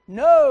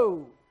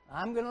 No,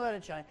 I'm going to let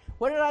it shine.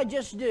 What did I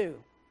just do?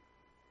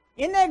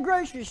 In that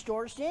grocery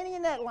store, standing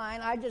in that line,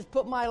 I just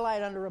put my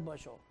light under a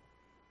bushel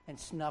and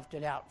snuffed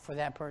it out for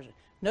that person.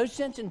 No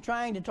sense in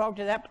trying to talk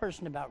to that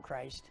person about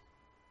Christ.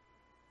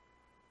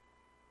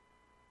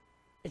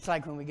 It's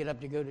like when we get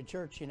up to go to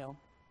church, you know,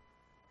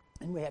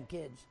 and we have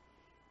kids.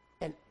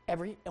 And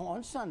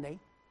on Sunday,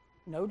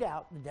 no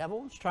doubt, the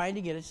devil is trying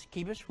to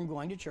keep us from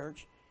going to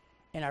church.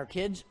 And our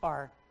kids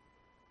are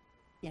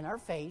in our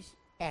face,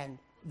 and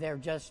they're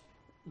just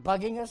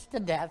bugging us to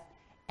death.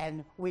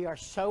 And we are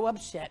so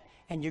upset.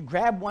 And you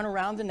grab one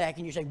around the neck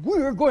and you say,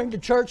 we are going to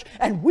church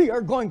and we are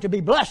going to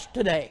be blessed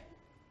today.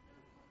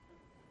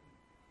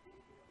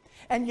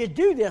 And you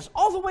do this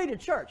all the way to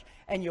church.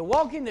 And you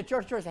walk in the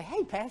church door and say,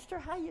 hey, Pastor,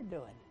 how you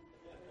doing?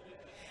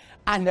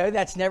 I know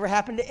that's never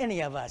happened to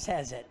any of us,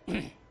 has it?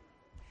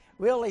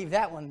 We'll leave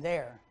that one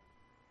there.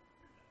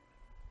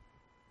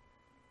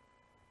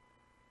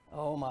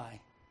 Oh, my.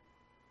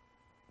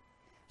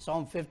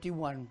 Psalm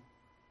 51.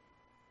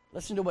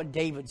 Listen to what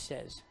David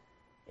says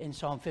in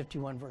Psalm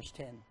 51, verse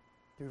 10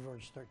 through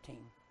verse 13.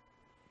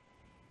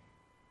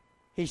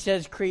 He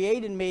says,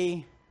 create in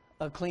me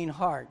a clean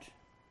heart,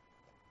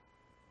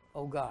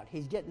 O God.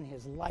 He's getting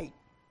his light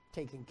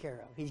taken care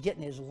of. He's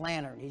getting his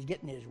lantern. He's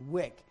getting his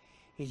wick.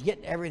 He's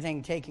getting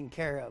everything taken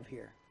care of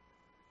here.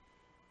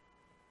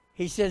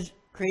 He says,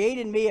 create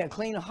in me a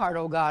clean heart,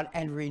 O God,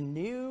 and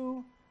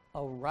renew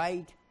a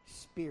right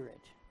spirit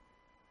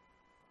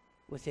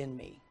within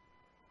me.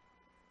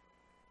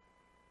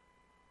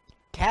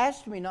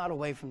 Cast me not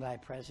away from thy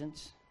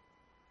presence,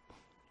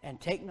 and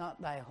take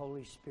not thy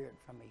Holy Spirit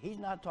from me. He's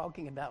not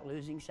talking about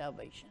losing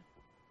salvation.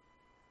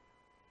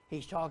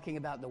 He's talking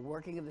about the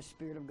working of the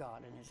Spirit of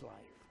God in his life.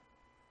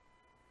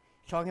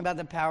 He's talking about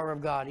the power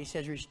of God. He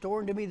says, restore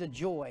unto me the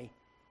joy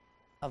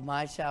of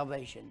my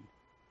salvation,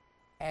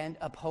 and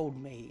uphold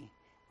me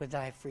with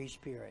thy free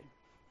spirit.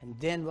 And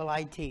then will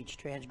I teach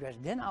transgressors.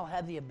 Then I'll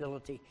have the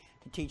ability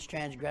to teach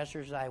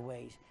transgressors thy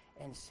ways,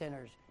 and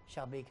sinners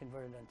shall be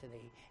converted unto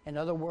thee. In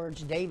other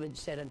words, David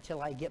said,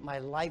 until I get my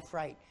life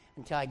right,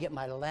 until I get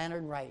my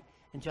lantern right,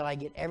 until I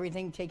get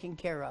everything taken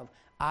care of,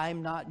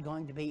 I'm not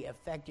going to be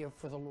effective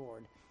for the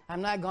Lord.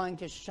 I'm not going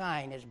to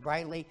shine as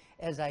brightly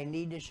as I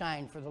need to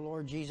shine for the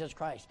Lord Jesus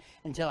Christ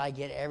until I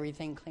get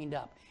everything cleaned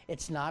up.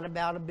 It's not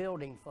about a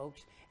building,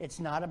 folks. It's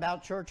not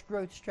about church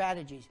growth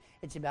strategies.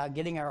 It's about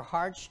getting our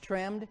hearts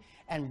trimmed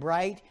and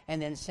bright,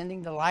 and then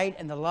sending the light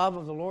and the love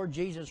of the Lord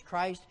Jesus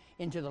Christ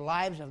into the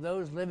lives of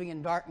those living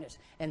in darkness.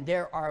 And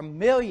there are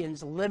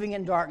millions living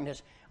in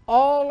darkness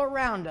all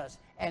around us,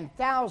 and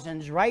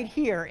thousands right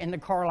here in the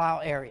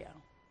Carlisle area.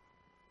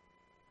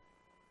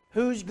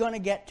 Who's going to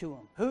get to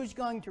them? Who's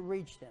going to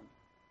reach them?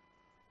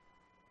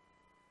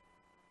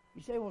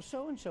 You say, well,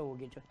 so-and-so will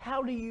get to them.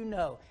 How do you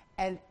know?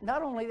 And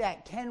not only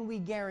that, can we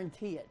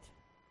guarantee it?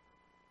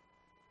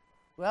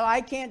 Well,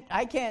 I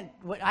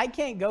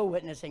can't go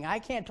witnessing. I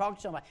can't talk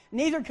to somebody.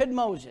 Neither could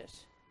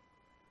Moses.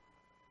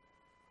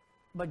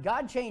 But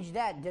God changed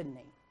that, didn't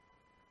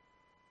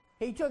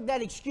he? He took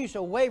that excuse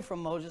away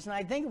from Moses. And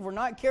I think if we're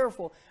not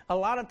careful, a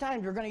lot of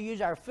times we're going to use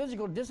our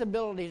physical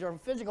disabilities or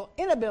physical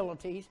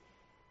inabilities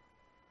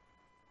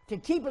to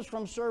keep us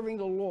from serving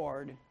the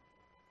Lord,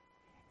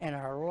 and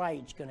our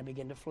light's going to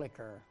begin to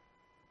flicker,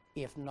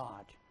 if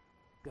not,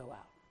 go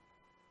out.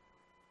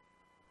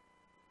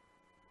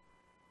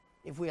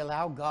 If we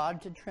allow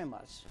God to trim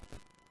us,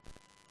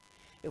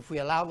 if we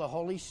allow the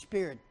Holy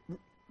Spirit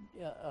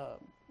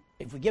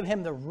if we give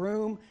him the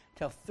room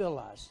to fill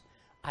us,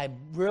 I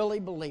really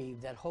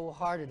believe that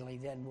wholeheartedly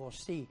then we'll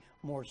see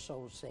more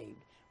souls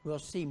saved. We'll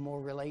see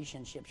more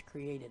relationships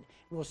created.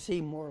 We'll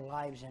see more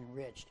lives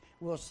enriched.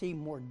 We'll see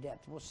more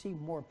depth. We'll see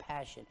more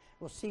passion.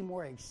 We'll see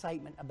more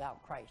excitement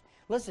about Christ.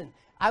 Listen,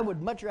 I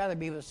would much rather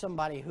be with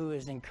somebody who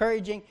is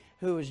encouraging,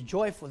 who is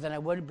joyful, than I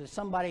would with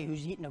somebody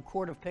who's eaten a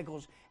quart of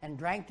pickles and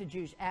drank the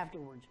juice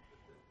afterwards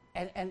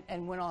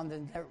and went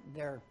on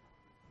their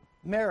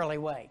merrily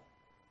way.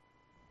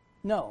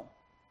 No.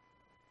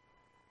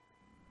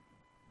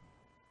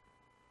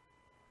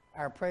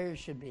 Our prayers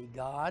should be,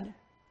 God,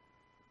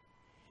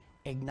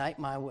 ignite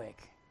my wick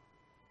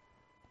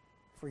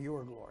for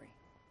your glory,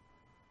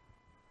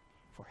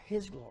 for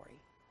his glory.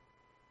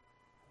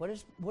 What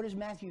does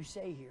Matthew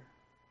say here?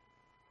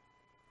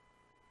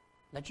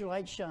 Let your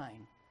light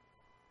shine.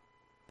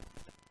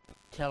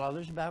 Tell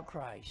others about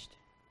Christ.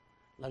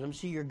 Let them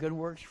see your good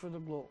works for the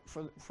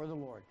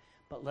Lord,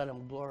 but let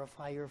them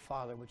glorify your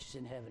Father which is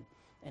in heaven.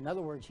 In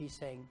other words, he's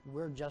saying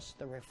we're just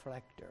the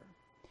reflector.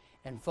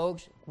 And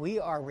folks, we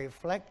are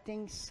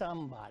reflecting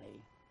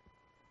somebody.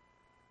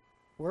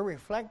 We're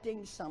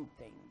reflecting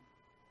something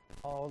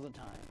all the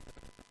time.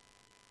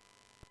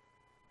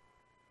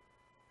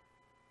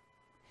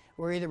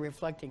 We're either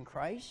reflecting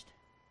Christ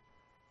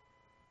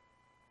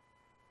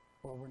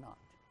or we're not.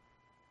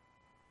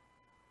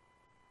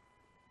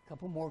 A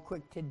couple more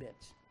quick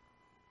tidbits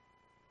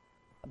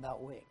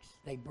about wicks.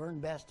 They burn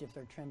best if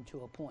they're trimmed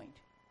to a point.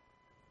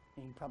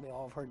 And you probably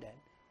all have heard that.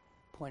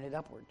 Pointed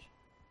upwards.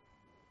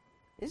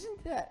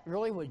 Isn't that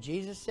really what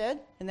Jesus said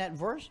in that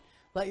verse?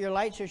 Let your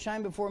light so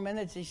shine before men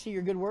that they see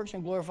your good works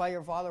and glorify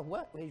your Father.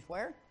 What? He's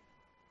where?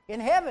 In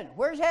heaven.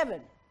 Where's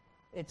heaven?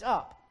 It's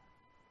up.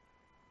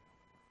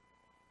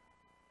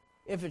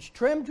 If it's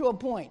trimmed to a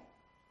point.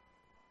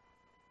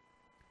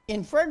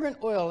 In fragrant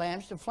oil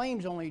lamps, the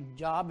flame's only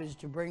job is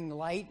to bring the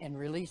light and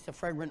release the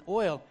fragrant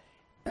oil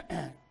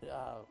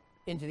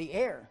into the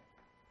air.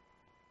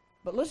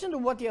 But listen to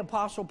what the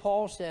Apostle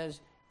Paul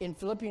says in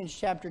Philippians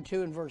chapter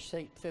 2 and verse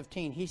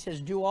 15. He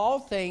says, do all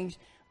things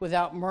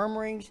without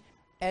murmurings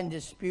and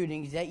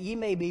disputings, that ye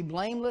may be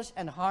blameless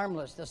and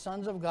harmless, the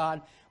sons of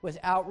God,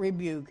 without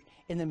rebuke,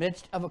 in the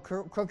midst of a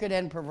crooked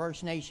and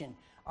perverse nation.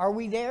 Are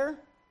we there?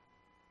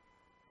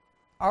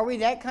 Are we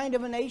that kind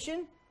of a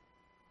nation?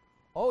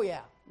 Oh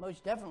yeah,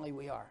 most definitely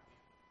we are.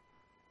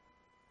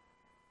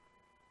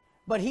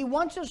 But he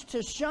wants us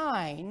to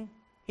shine,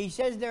 he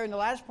says there in the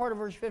last part of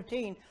verse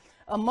 15,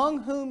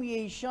 among whom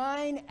ye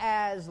shine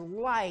as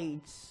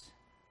lights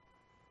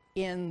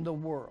in the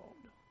world.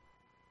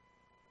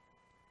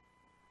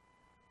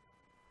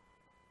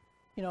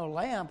 You know, a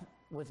lamp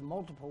with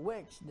multiple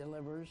wicks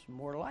delivers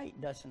more light,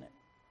 doesn't it?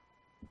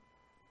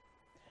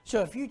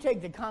 So if you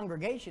take the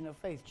congregation of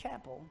Faith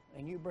Chapel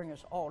and you bring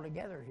us all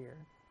together here,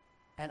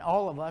 and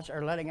all of us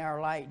are letting our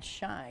light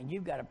shine,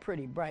 you've got a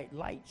pretty bright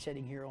light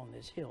sitting here on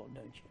this hill,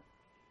 don't you?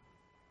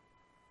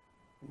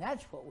 And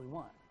that's what we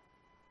want.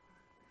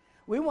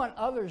 We want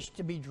others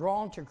to be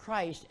drawn to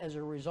Christ as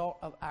a result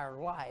of our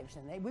lives.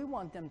 And we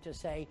want them to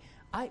say,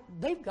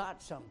 they've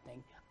got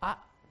something.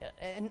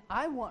 And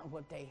I want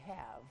what they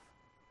have.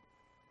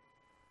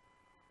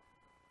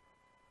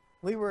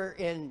 We were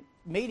in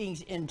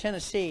meetings in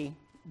Tennessee,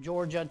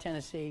 Georgia,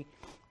 Tennessee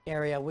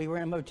area. We were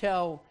in a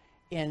motel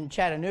in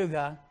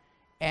Chattanooga,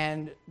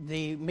 and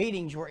the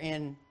meetings were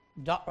in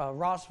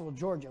Rossville,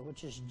 Georgia,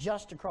 which is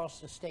just across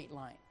the state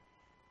line.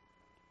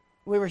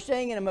 We were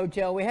staying in a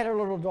motel. We had our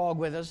little dog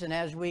with us, and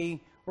as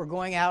we were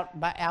going out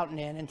and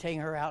in and taking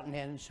her out and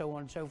in and so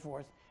on and so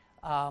forth,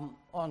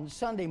 on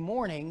Sunday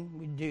morning,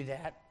 we'd do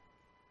that.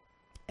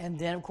 And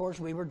then, of course,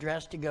 we were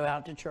dressed to go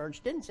out to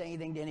church. Didn't say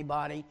anything to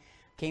anybody.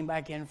 Came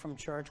back in from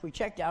church. We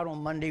checked out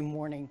on Monday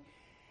morning.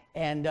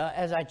 And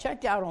as I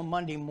checked out on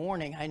Monday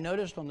morning, I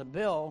noticed on the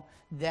bill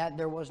that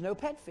there was no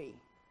pet fee.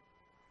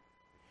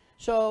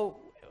 So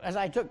as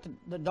I took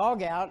the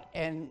dog out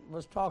and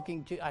was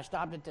talking to, I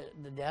stopped at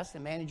the desk, the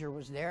manager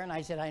was there, and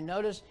I said, I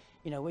noticed,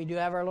 we do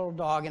have our little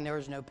dog, and there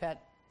was no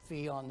pet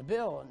fee on the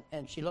bill.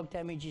 And she looked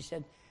at me and she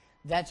said,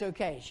 that's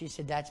okay. She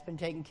said, that's been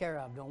taken care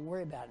of. Don't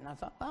worry about it. And I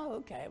thought, oh,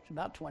 okay. It was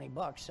about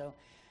 $20. So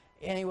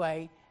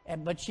anyway,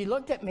 but she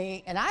looked at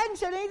me, and I hadn't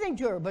said anything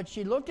to her, but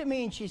she looked at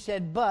me and she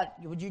said, but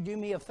would you do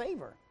me a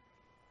favor?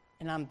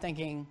 And I'm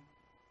thinking,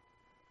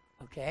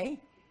 okay.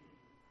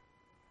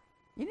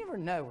 You never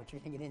know what you're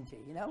going to get into.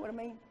 You know what I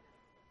mean?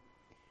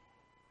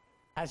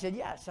 I said,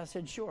 yes. I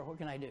said, sure. What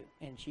can I do?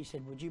 And she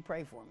said, would you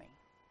pray for me?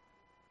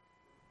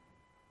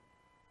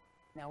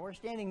 Now, we're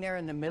standing there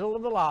in the middle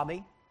of the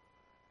lobby,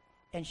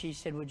 and she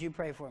said, would you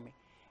pray for me?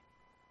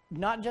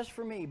 Not just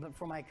for me, but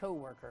for my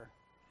coworker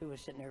who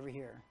was sitting over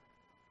here.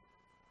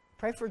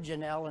 Pray for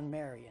Janelle and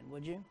Marion,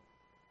 would you?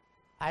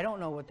 I don't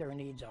know what their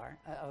needs are,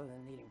 other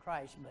than needing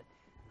Christ, but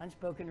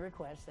unspoken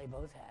requests they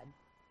both had.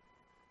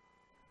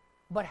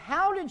 But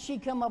how did she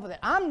come up with it?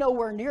 I'm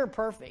nowhere near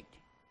perfect.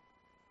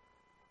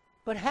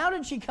 But how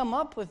did she come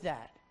up with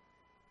that?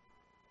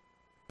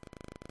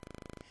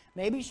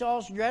 Maybe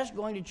Saul's dressed,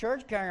 going to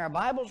church, carrying our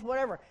Bibles,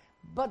 whatever.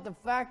 But the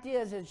fact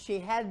is that she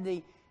had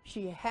the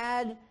she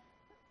had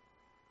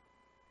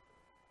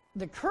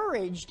the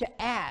courage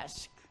to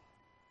ask.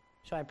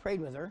 So I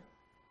prayed with her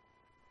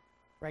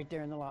right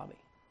there in the lobby,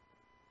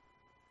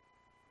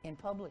 in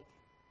public.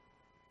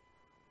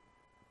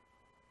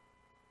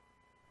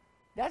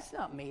 That's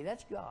not me,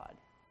 that's God.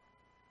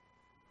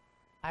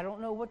 I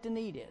don't know what the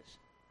need is.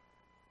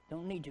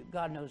 Don't need to.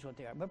 God knows what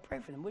they are. But pray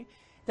for them.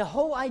 The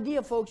whole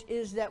idea, folks,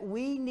 is that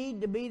we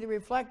need to be the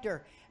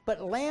reflector.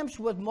 But lamps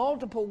with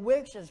multiple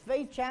wicks, as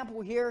Faith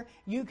Chapel here,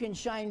 you can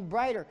shine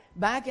brighter.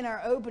 Back in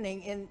our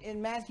opening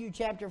in Matthew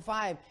chapter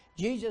 5,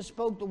 Jesus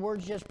spoke the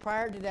words just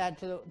prior to that,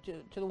 to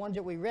the ones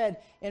that we read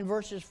in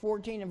verses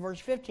 14 and verse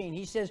 15.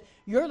 He says,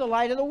 you're the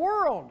light of the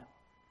world.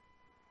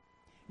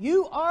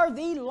 You are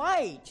the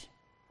light.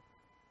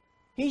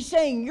 He's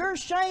saying, you're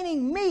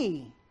shining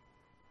me.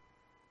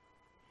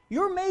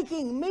 You're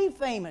making me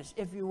famous,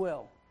 if you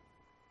will.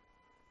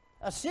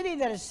 A city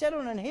that is set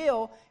on a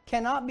hill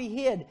cannot be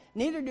hid.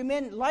 Neither do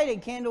men light a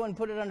candle and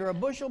put it under a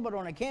bushel, but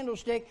on a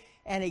candlestick,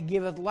 and it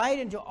giveth light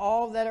unto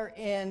all that are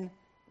in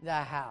the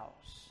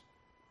house.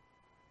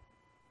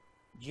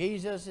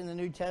 Jesus in the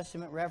New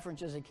Testament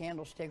references a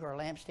candlestick or a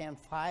lampstand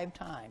 5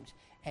 times,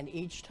 and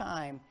each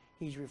time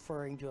he's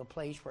referring to a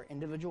place where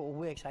individual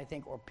wicks, I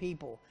think, or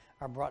people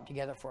are brought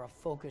together for a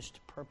focused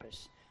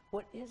purpose.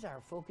 What is our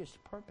focused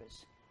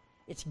purpose?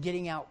 It's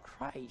getting out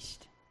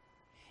Christ.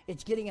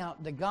 It's getting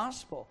out the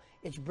gospel.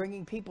 It's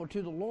bringing people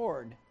to the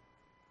Lord.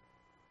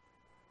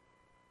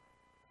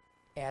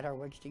 Add our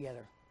wicks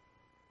together.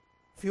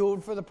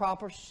 Fueled for the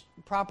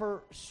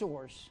proper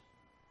source.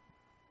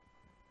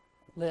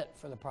 Lit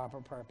for the proper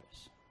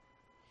purpose.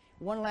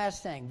 One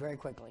last thing, very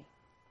quickly.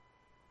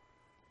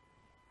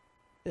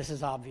 This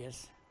is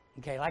obvious.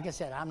 Okay, like I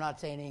said, I'm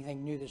not saying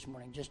anything new this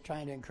morning, just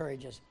trying to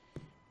encourage us.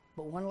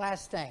 But one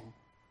last thing.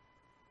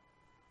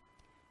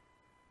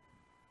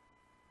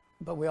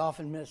 But we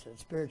often miss it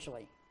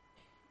spiritually.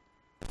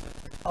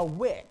 A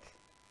wick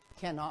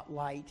cannot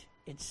light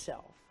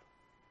itself.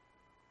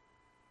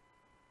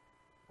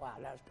 Wow,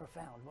 that was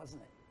profound,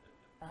 wasn't it?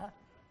 Huh?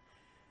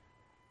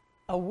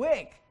 A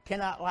wick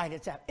cannot light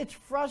itself. It's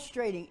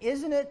frustrating,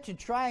 isn't it, to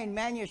try and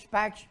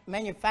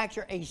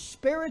manufacture a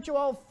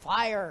spiritual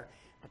fire?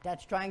 But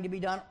that's trying to be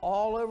done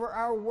all over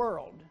our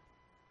world.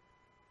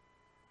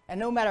 And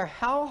no matter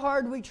how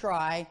hard we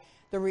try,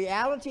 the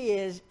reality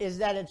is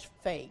that it's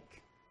fake.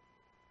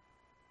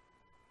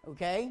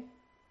 Okay?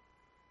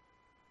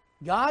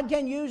 God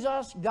can use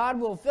us, God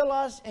will fill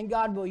us, and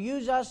God will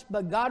use us,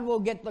 but God will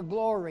get the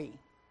glory.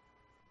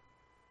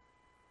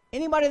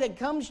 Anybody that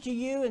comes to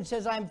you and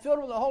says, I'm filled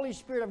with the Holy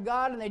Spirit of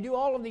God, and they do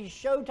all of these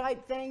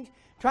show-type things,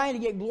 trying to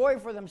get glory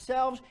for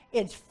themselves,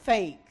 it's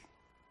fake.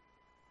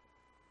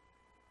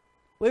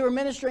 We were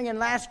ministering in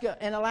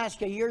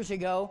Alaska years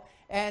ago,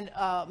 and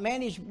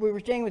we were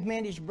staying with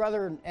Mandy's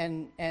brother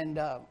and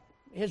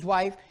his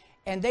wife,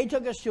 and they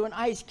took us to an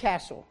ice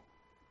castle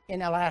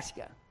in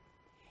Alaska.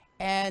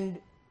 And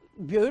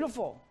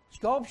beautiful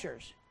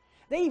sculptures.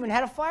 They even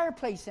had a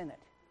fireplace in it.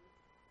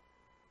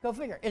 Go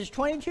figure. It's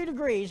 22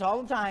 degrees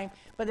all the time,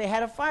 but they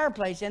had a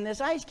fireplace in this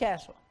ice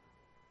castle.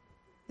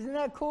 Isn't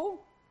that cool?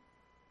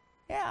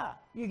 Yeah.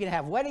 You could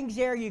have weddings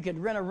there. You could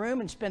rent a room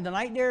and spend the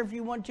night there if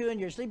you want to, in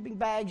your sleeping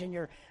bags and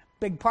your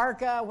big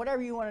parka,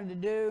 whatever you wanted to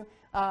do.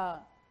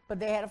 But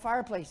they had a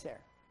fireplace there.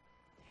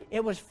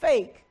 It was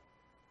fake.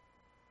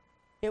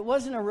 It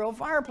wasn't a real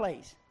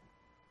fireplace.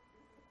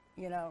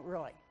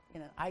 Really.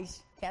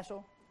 Ice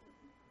castle.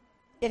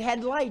 It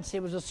had lights.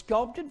 It was a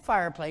sculpted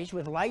fireplace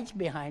with lights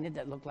behind it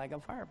that looked like a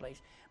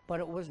fireplace, but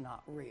it was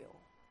not real.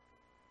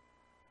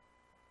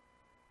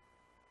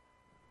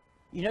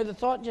 The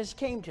thought just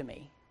came to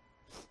me.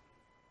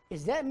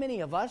 Is that many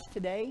of us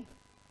today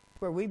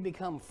where we've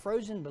become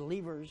frozen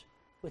believers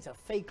with a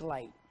fake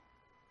light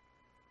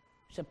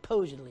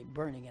supposedly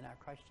burning in our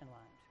Christian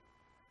lives?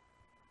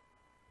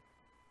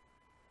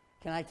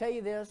 Can I tell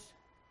you this?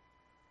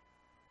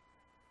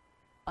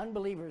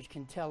 Unbelievers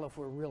can tell if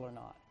we're real or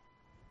not.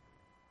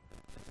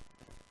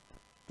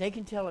 They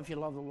can tell if you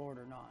love the Lord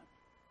or not.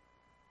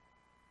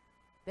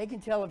 They can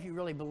tell if you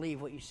really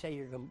believe what you say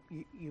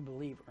you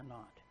believe or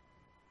not.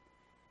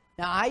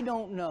 Now, I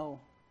don't know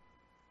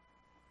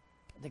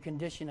the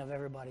condition of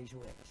everybody's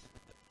wicks,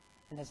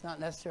 and it's not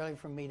necessarily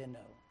for me to know.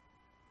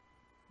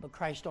 But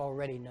Christ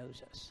already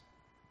knows us.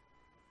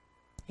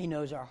 He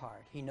knows our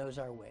heart. He knows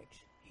our wicks.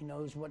 He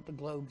knows what the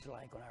globe's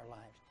like on our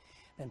lives.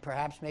 And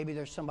perhaps maybe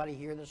there's somebody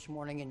here this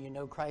morning and you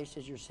know Christ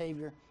as your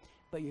Savior,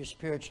 but your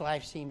spiritual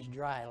life seems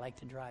dry, like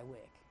the dry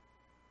wick.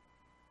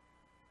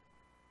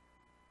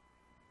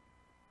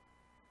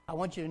 I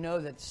want you to know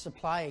that the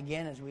supply,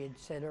 again, as we had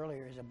said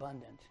earlier, is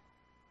abundant.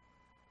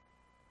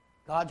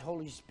 God's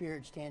Holy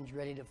Spirit stands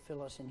ready to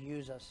fill us and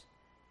use us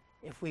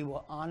if we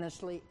will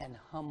honestly and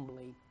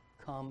humbly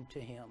come to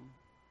Him.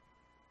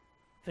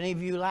 If any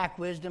of you lack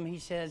wisdom, He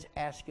says,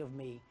 ask of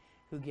me,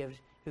 who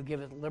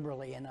giveth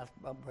liberally enough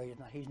upbraideth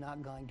not. He's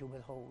not going to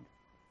withhold.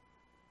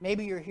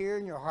 Maybe you're here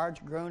and your heart's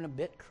grown a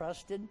bit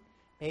crusted.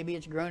 Maybe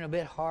it's grown a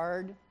bit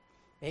hard.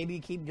 Maybe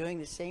you keep doing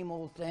the same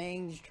old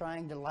things,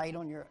 trying to light it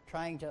on your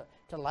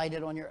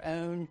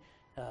own.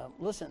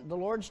 Listen, the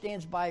Lord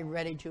stands by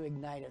ready to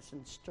ignite us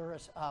and stir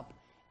us up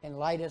and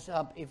light us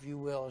up, if you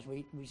will, as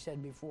we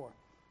said before.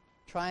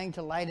 Trying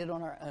to light it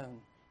on our own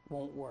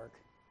won't work.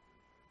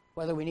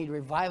 Whether we need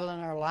revival in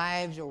our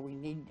lives,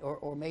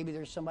 or maybe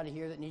there's somebody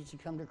here that needs to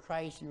come to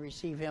Christ and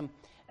receive Him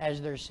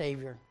as their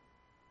Savior.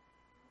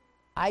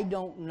 I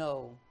don't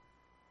know.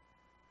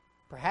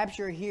 Perhaps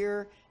you're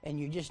here and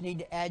you just need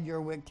to add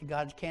your wick to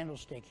God's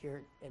candlestick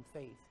here at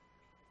Faith.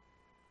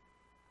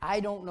 I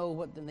don't know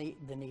what the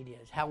need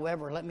is.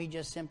 However, let me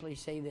just simply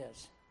say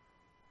this.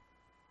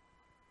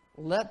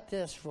 Let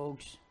this,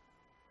 folks,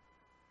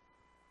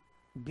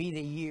 be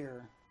the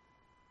year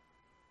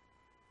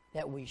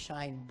that we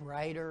shine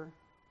brighter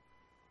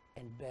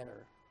and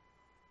better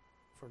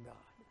for God.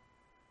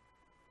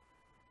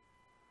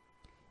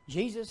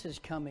 Jesus is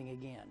coming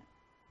again.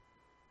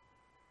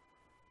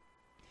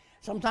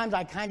 Sometimes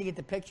I kind of get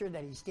the picture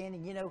that He's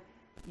standing, you know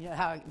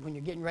how when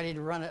you're getting ready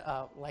to run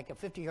like a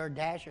 50-yard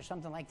dash or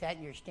something like that,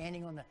 and you're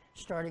standing on the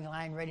starting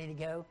line ready to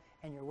go,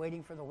 and you're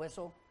waiting for the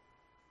whistle.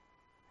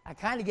 I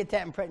kind of get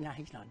that impression. Now,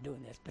 He's not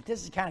doing this, but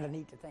this is kind of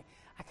neat to think.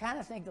 I kind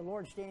of think the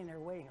Lord's standing there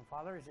waiting. And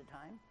Father, is it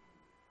time?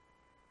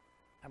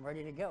 I'm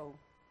ready to go.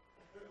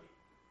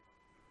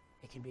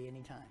 It can be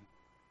any time.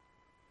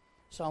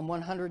 Psalm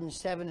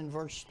 107 and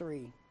verse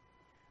 3.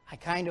 I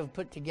kind of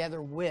put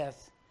together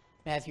with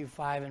Matthew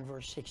 5 and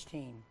verse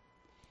 16.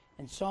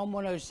 And Psalm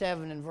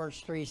 107 and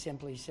verse 3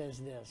 simply says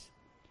this.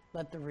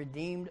 Let the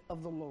redeemed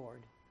of the Lord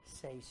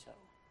say so.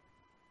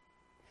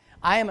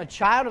 I am a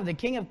child of the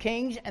King of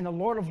Kings and the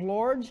Lord of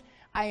Lords.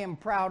 I am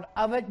proud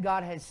of it.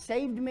 God has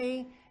saved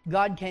me.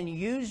 God can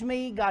use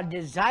me. God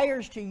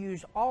desires to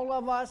use all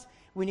of us.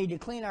 We need to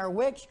clean our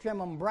wicks, trim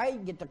them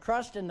bright, get the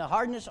crust and the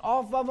hardness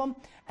off of them,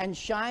 and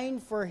shine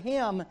for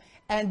Him.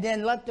 And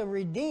then let the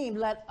redeemed,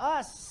 let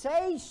us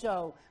say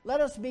so.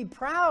 Let us be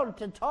proud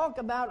to talk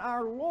about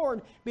our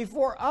Lord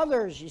before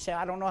others. You say,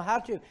 I don't know how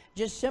to.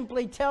 Just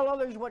simply tell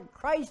others what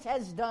Christ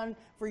has done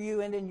for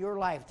you and in your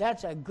life.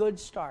 That's a good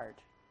start.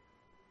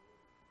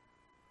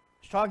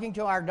 I was talking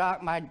to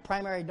my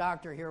primary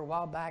doctor here a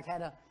while back,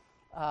 had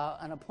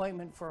an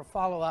appointment for a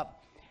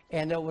follow-up,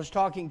 and was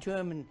talking to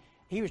him, and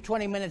he was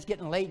 20 minutes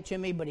getting late to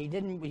me, but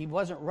he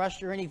wasn't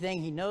rushed or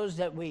anything. He knows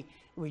that we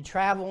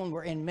travel and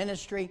we're in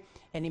ministry,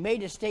 and he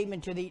made a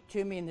statement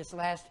to me in this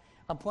last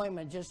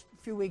appointment just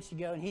a few weeks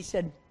ago, and he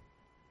said,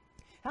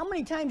 how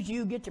many times do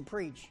you get to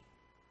preach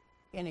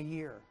in a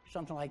year?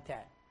 Something like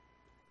that.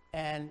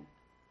 And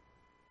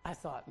I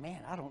thought, man,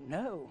 I don't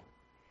know.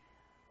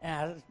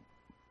 And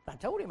I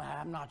told him,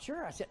 I'm not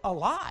sure. I said, a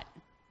lot.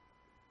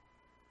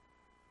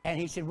 And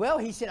he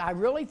said, I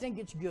really think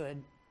it's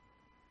good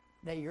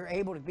that you're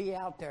able to be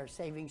out there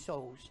saving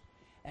souls.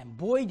 And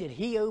boy, did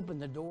he open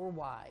the door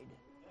wide.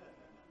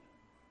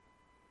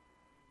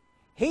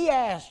 He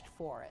asked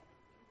for it,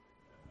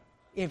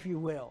 if you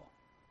will.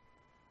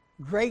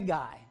 Great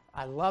guy.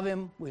 I love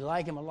him. We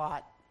like him a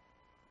lot.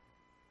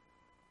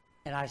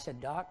 And I said,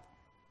 Doc,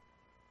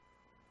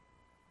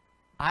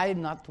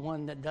 I'm not the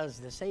one that does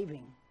the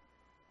saving.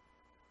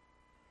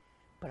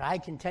 But I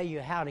can tell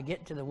you how to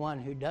get to the one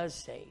who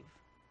does save.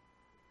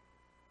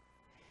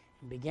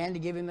 And began to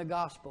give him the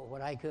gospel,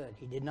 what I could.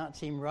 He did not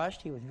seem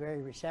rushed. He was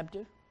very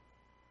receptive.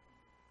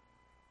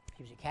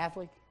 He was a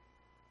Catholic.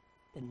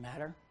 Didn't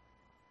matter.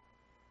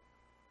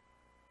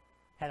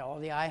 Had all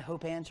the I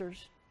hope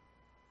answers.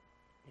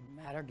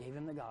 Didn't matter. Gave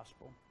him the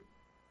gospel.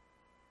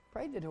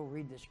 Prayed that he'll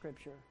read the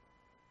scripture.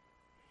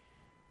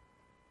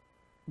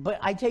 But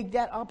I take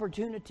that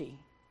opportunity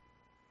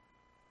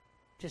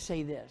to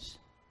say this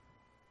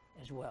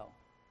as well.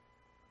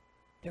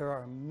 There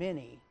are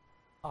many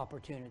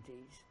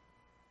opportunities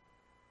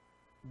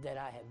that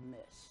I have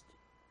missed.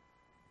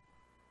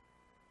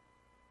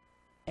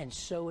 And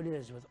so it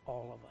is with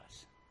all of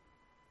us.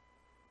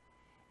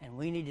 And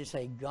we need to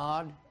say,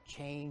 God,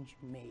 change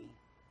me.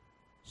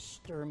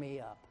 Stir me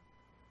up.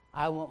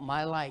 I want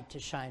my light to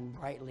shine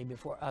brightly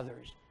before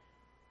others,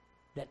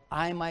 that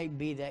I might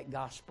be that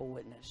gospel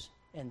witness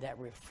and that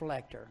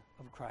reflector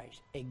of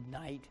Christ.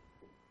 Ignite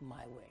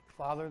my wick.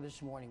 Father,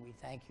 this morning we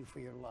thank you for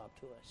your love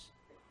to us.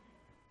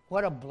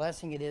 What a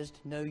blessing it is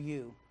to know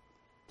you,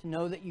 to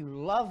know that you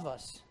love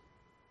us,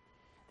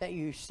 that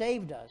you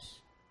saved us,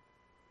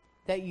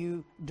 that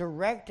you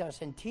direct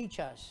us and teach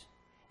us,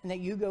 and that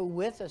you go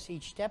with us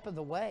each step of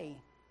the way.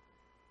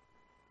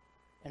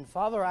 And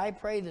Father, I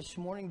pray this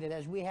morning that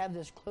as we have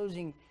this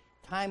closing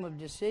time of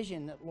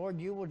decision, that Lord,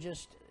 you will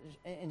just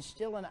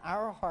instill in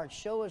our hearts,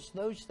 show us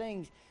those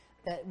things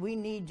that we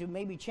need to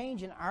maybe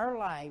change in our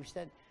lives,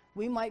 that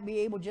we might be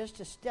able just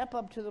to step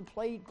up to the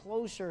plate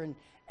closer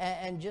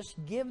and just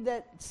give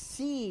that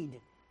seed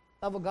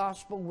of a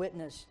gospel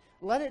witness.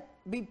 Let it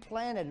be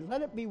planted.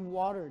 Let it be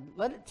watered.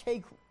 Let it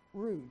take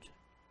root.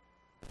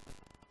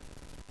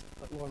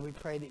 But Lord, we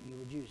pray that you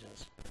would use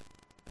us.